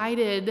 were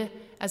invited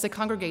as a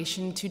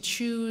congregation to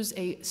choose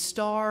a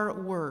star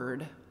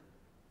word,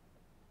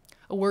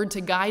 a word to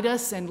guide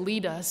us and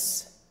lead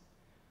us,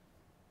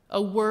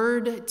 a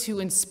word to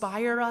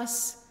inspire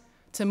us,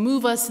 to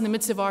move us in the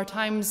midst of our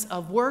times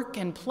of work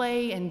and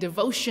play and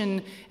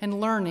devotion and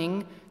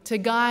learning, to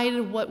guide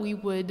what we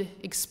would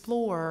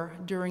explore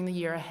during the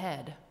year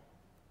ahead.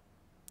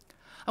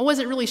 I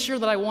wasn't really sure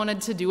that I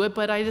wanted to do it,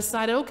 but I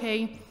decided,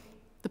 okay,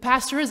 the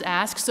pastor has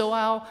asked, so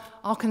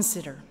I'll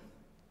consider.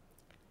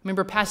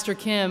 Remember Pastor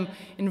Kim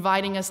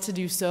inviting us to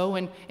do so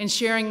and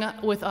sharing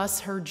with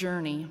us her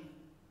journey.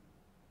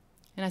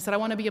 And I said, I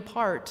want to be a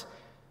part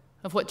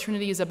of what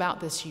Trinity is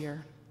about this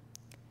year.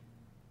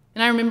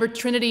 And I remember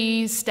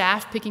Trinity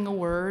staff picking a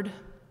word,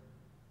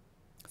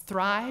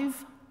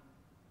 thrive.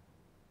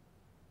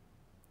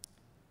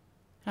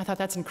 And I thought,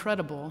 that's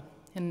incredible.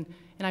 And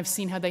I've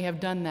seen how they have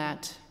done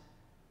that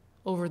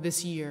over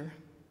this year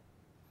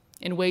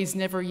in ways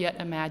never yet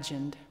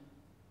imagined.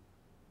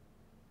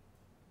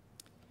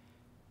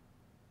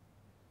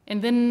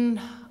 And then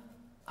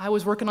I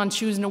was working on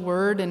choosing a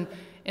word, and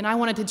I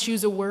wanted to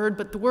choose a word,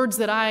 but the words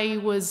that I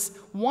was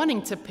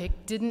wanting to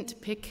pick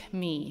didn't pick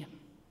me.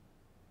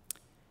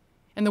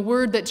 And the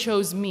word that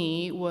chose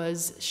me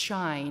was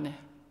shine.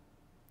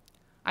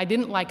 I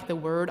didn't like the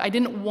word. I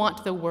didn't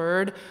want the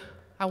word.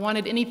 I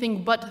wanted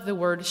anything but the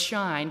word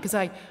shine, because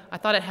I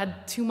thought it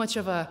had too much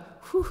of a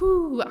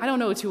whoo-hoo, I don't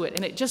know, to it,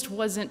 and it just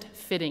wasn't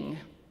fitting.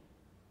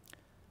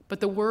 But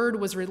the word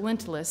was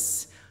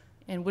relentless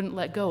and wouldn't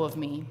let go of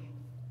me.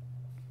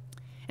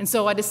 And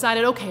so I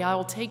decided, okay, I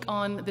will take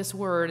on this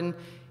word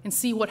and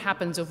see what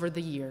happens over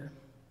the year.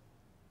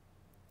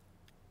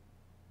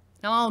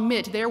 Now, I'll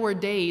admit, there were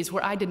days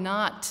where I did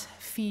not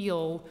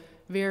feel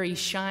very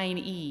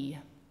shine-y.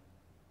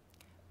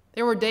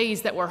 There were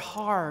days that were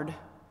hard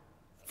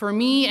for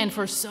me and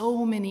for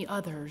so many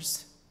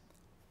others.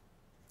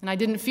 And I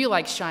didn't feel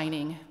like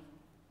shining.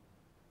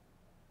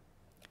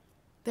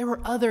 There were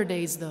other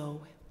days,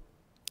 though,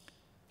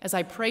 as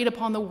I prayed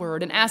upon the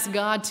word and asked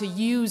God to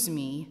use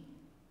me,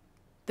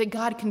 that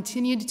God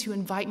continued to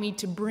invite me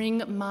to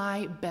bring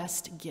my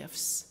best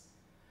gifts,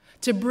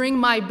 to bring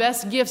my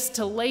best gifts,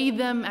 to lay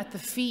them at the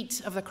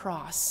feet of the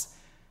cross,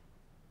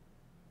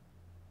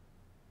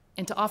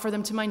 and to offer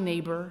them to my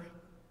neighbor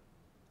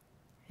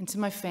and to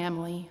my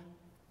family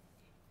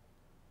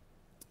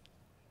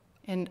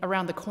and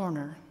around the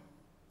corner.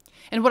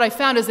 And what I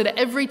found is that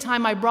every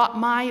time I brought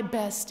my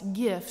best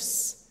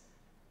gifts,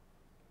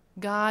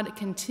 God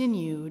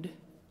continued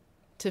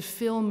to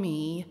fill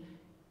me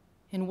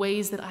in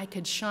ways that I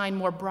could shine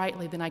more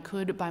brightly than I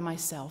could by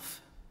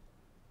myself.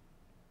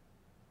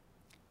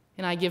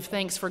 And I give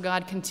thanks for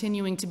God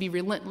continuing to be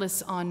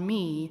relentless on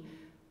me,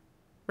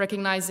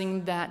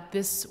 recognizing that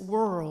this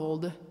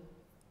world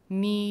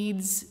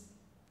needs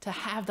to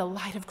have the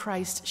light of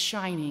Christ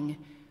shining.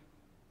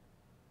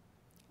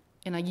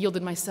 And I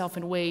yielded myself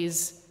in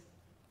ways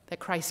that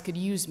Christ could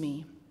use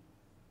me.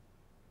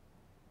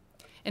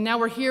 And now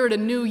we're here at a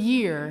new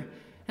year,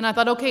 and I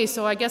thought, okay,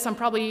 so I guess I'm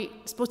probably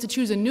supposed to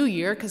choose a new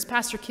year because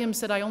Pastor Kim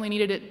said I only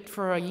needed it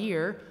for a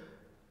year.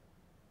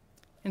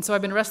 And so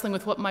I've been wrestling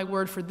with what my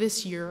word for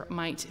this year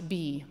might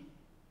be.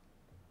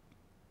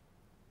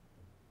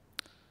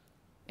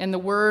 And the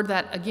word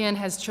that, again,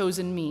 has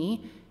chosen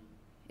me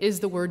is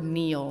the word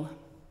kneel.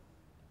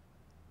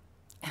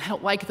 And I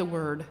don't like the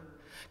word,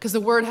 because the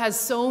word has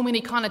so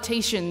many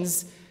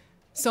connotations,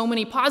 so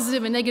many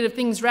positive and negative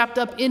things wrapped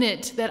up in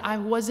it, that I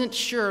wasn't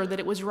sure that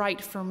it was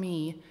right for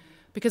me.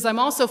 Because I'm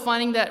also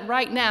finding that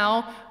right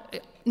now,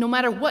 no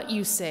matter what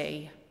you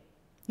say,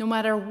 no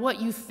matter what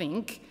you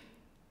think,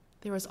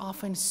 there is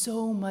often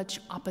so much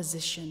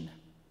opposition.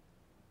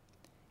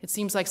 It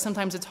seems like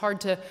sometimes it's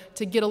hard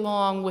to get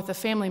along with a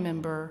family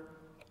member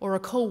or a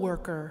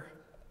coworker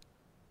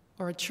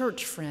or a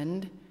church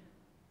friend,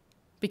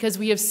 because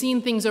we have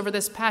seen things over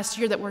this past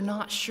year that we're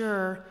not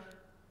sure,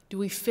 do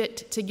we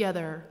fit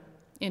together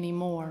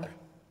anymore?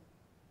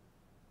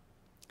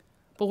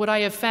 But what I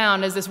have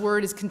found as this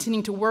word is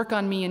continuing to work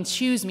on me and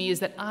choose me is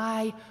that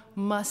I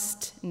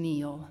must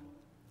kneel.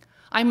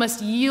 I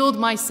must yield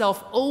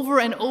myself over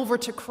and over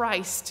to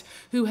Christ,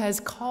 who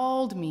has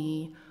called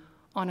me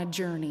on a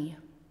journey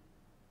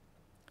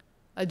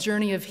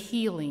of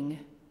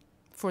healing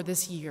for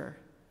this year,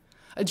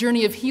 a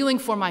journey of healing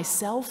for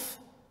myself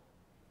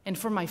and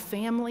for my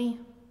family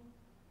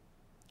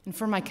and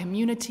for my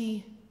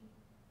community,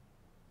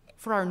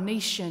 for our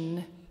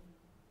nation,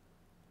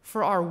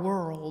 for our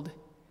world,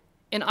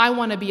 And I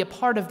want to be a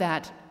part of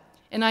that.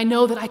 And I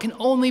know that I can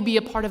only be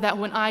a part of that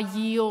when I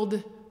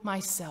yield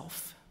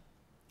myself.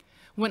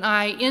 When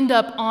I end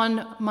up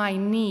on my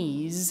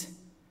knees,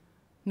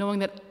 knowing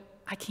that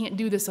I can't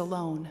do this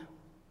alone.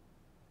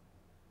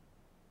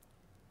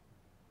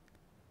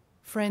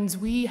 Friends,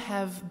 we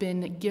have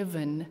been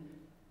given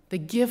the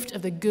gift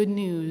of the good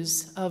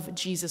news of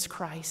Jesus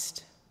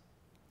Christ.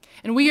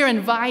 And we are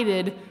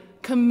invited,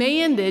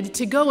 commanded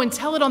to go and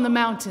tell it on the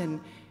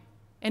mountain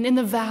and in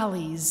the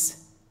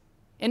valleys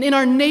and in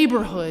our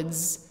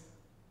neighborhoods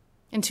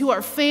and to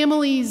our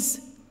families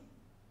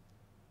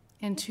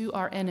and to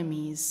our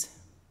enemies.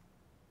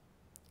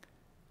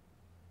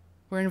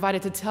 We're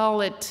invited to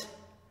tell it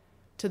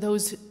to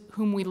those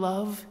whom we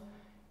love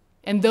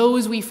and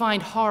those we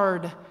find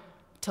hard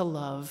to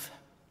love.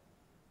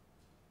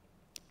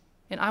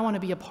 And I want to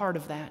be a part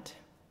of that.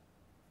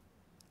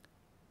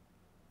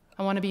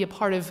 I want to be a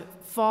part of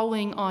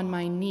falling on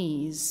my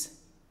knees.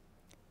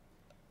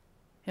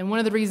 And one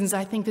of the reasons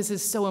I think this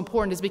is so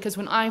important is because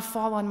when I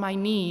fall on my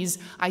knees,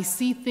 I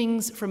see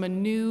things from a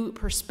new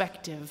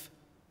perspective.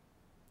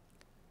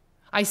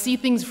 I see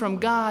things from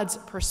God's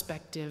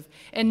perspective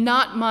and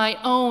not my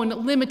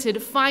own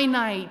limited,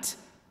 finite,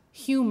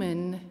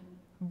 human,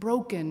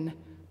 broken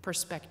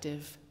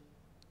perspective.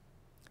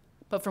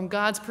 But from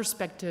God's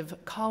perspective,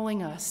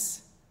 calling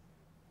us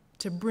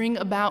to bring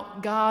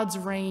about God's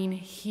reign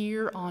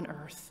here on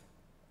earth.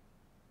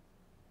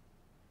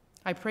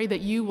 I pray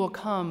that you will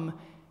come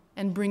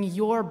and bring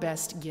your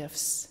best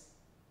gifts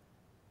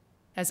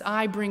as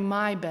I bring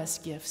my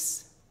best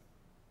gifts,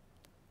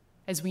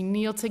 as we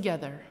kneel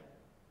together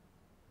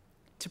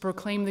to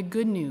proclaim the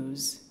good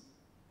news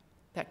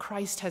that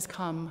Christ has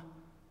come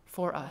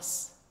for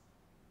us.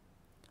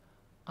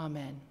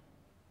 Amen.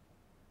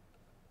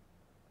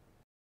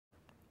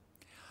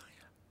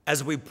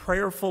 As we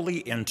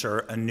prayerfully enter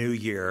a new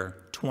year,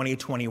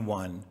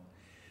 2021,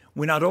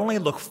 we not only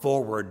look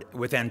forward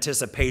with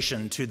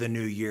anticipation to the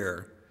new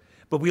year,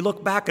 but we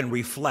look back and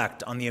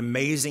reflect on the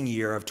amazing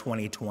year of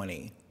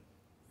 2020.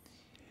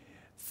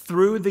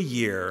 Through the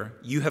year,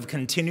 you have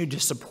continued to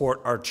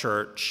support our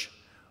church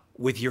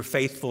with your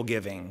faithful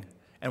giving,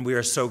 and we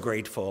are so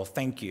grateful.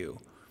 Thank you.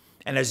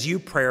 And as you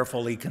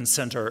prayerfully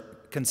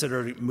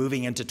consider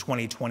moving into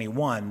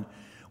 2021,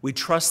 we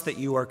trust that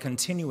you are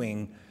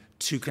continuing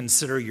to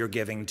consider your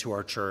giving to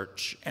our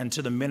church and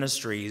to the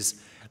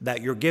ministries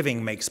that your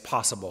giving makes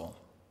possible.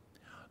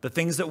 The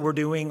things that we're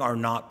doing are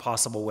not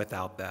possible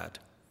without that.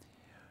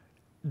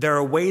 There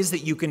are ways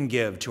that you can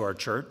give to our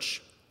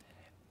church.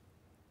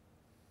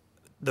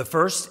 The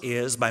first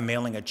is by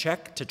mailing a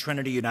check to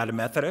Trinity United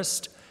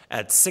Methodist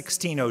at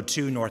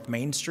 1602 North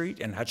Main Street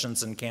in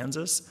Hutchinson,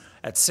 Kansas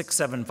at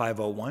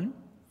 67501.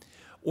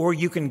 Or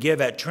you can give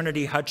at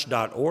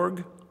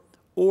trinityhutch.org,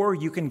 or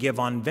you can give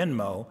on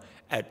Venmo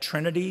at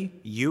Trinity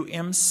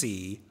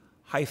UMC-Hutch.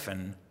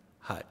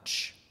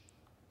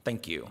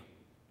 Thank you.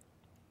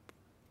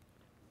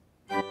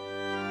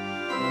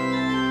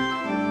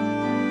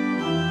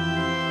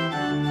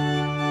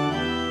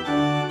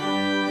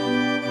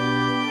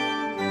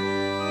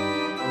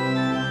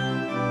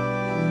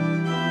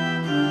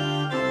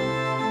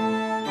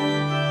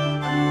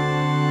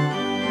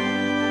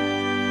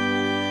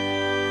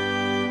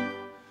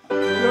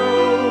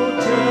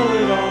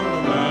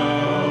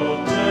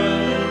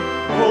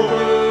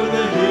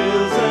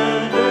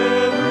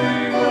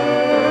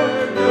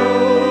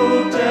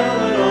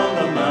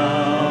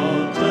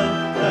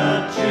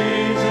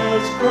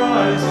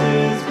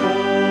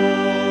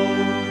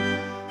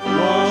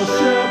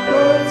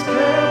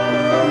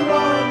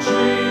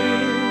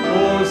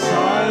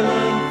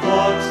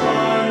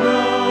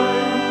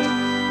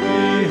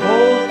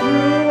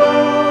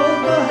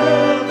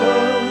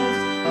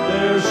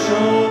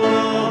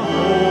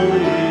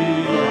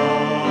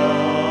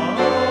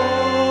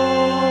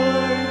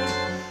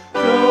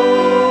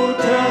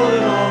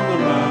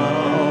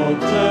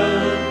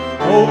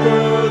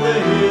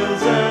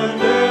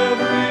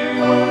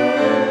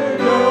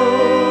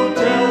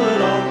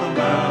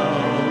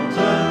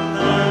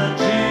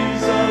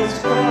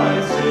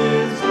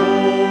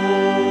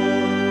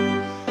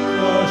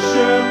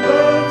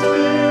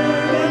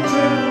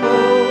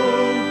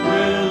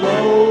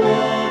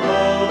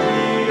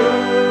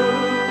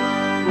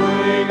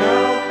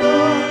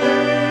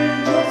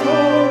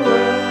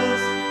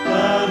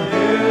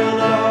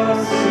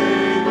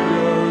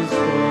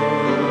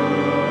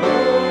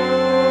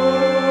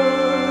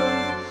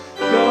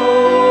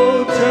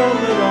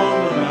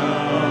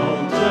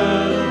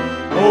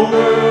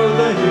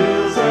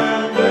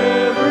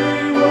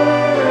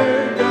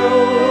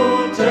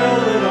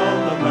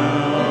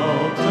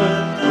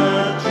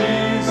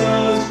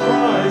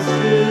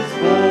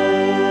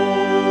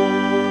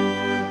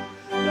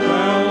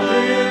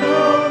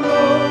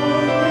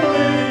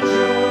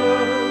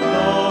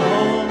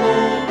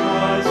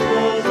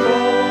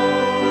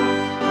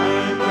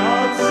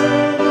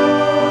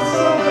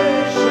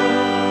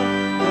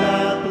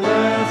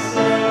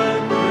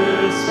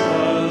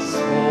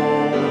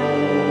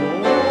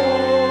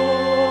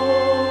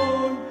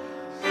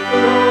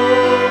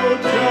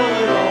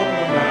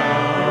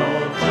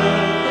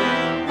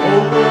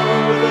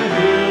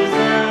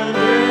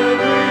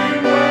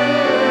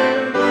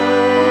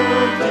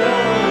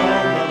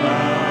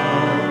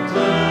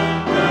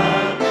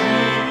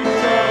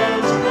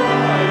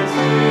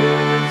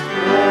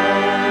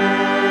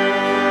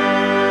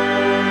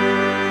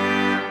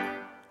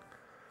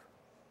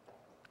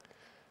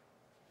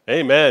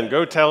 Amen.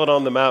 Go tell it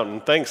on the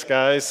mountain. Thanks,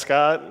 guys.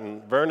 Scott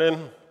and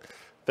Vernon.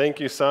 Thank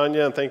you,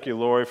 Sonia, and thank you,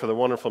 Lori, for the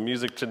wonderful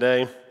music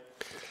today.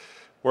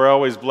 We're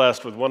always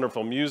blessed with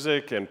wonderful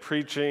music and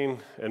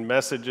preaching and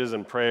messages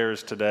and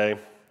prayers today.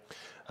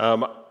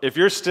 If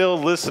you're still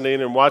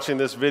listening and watching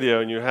this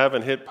video and you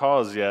haven't hit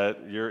pause yet,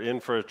 you're in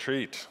for a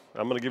treat.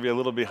 I'm going to give you a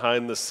little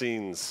behind the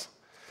scenes.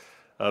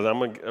 I'm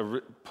going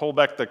to pull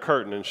back the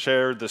curtain and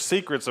share the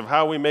secrets of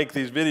how we make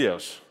these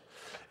videos.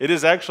 It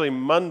is actually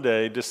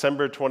Monday,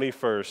 December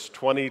 21st,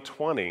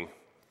 2020,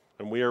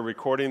 and we are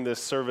recording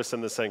this service in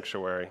the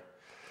sanctuary.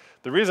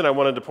 The reason I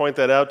wanted to point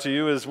that out to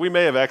you is we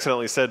may have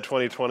accidentally said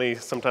 2020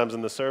 sometimes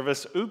in the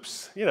service.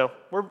 Oops,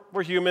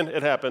 we're human,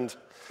 it happened.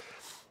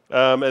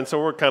 And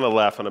so we're kind of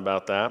laughing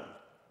about that,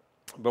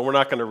 but we're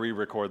not going to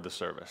re-record the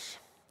service.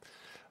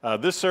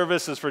 This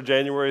service is for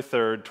January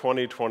 3rd,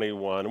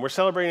 2021, and we're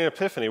celebrating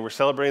Epiphany. We're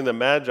celebrating the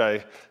Magi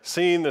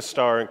seeing the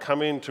star and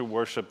coming to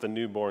worship the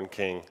newborn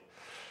King.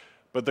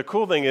 But the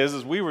cool thing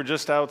is we were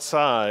just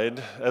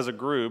outside as a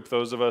group,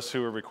 those of us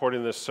who were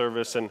recording this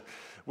service, and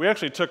we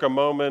actually took a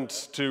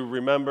moment to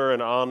remember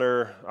and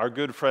honor our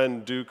good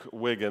friend Duke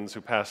Wiggins,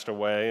 who passed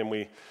away, and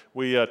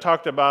we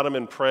talked about him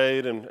and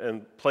prayed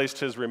and placed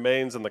his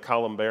remains in the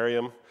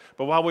columbarium.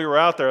 But while we were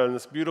out there on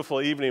this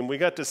beautiful evening, we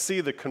got to see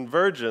the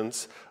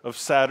convergence of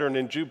Saturn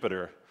and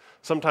Jupiter,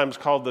 sometimes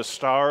called the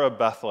Star of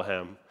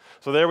Bethlehem.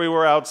 So there we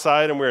were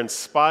outside, and we were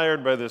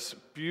inspired by this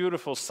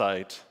beautiful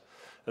sight,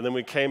 and then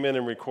we came in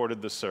and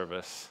recorded the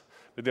service.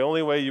 But the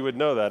only way you would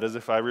know that is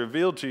if I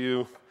revealed to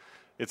you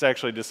it's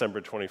actually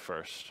December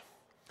 21st.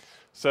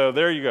 So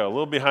there you go, a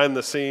little behind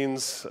the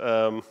scenes.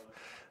 And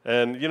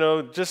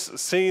just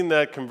seeing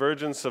that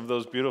convergence of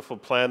those beautiful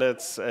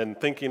planets and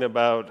thinking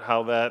about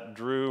how that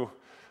drew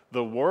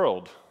the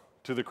world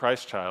to the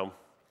Christ child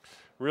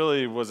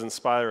really was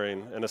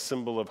inspiring and a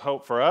symbol of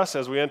hope for us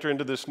as we enter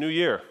into this new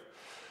year.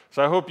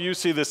 So I hope you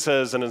see this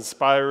as an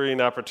inspiring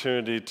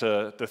opportunity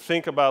to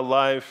think about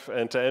life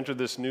and to enter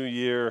this new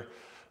year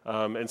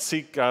and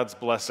seek God's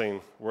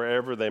blessing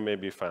wherever they may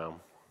be found.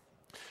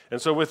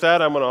 And so with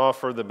that, I'm going to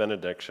offer the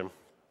benediction.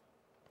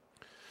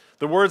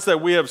 The words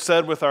that we have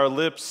said with our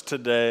lips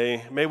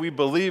today, may we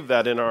believe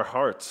that in our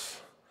hearts.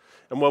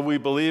 And what we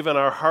believe in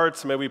our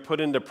hearts, may we put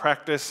into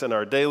practice in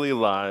our daily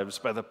lives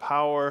by the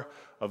power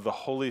of the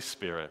Holy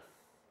Spirit.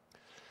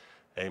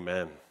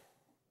 Amen.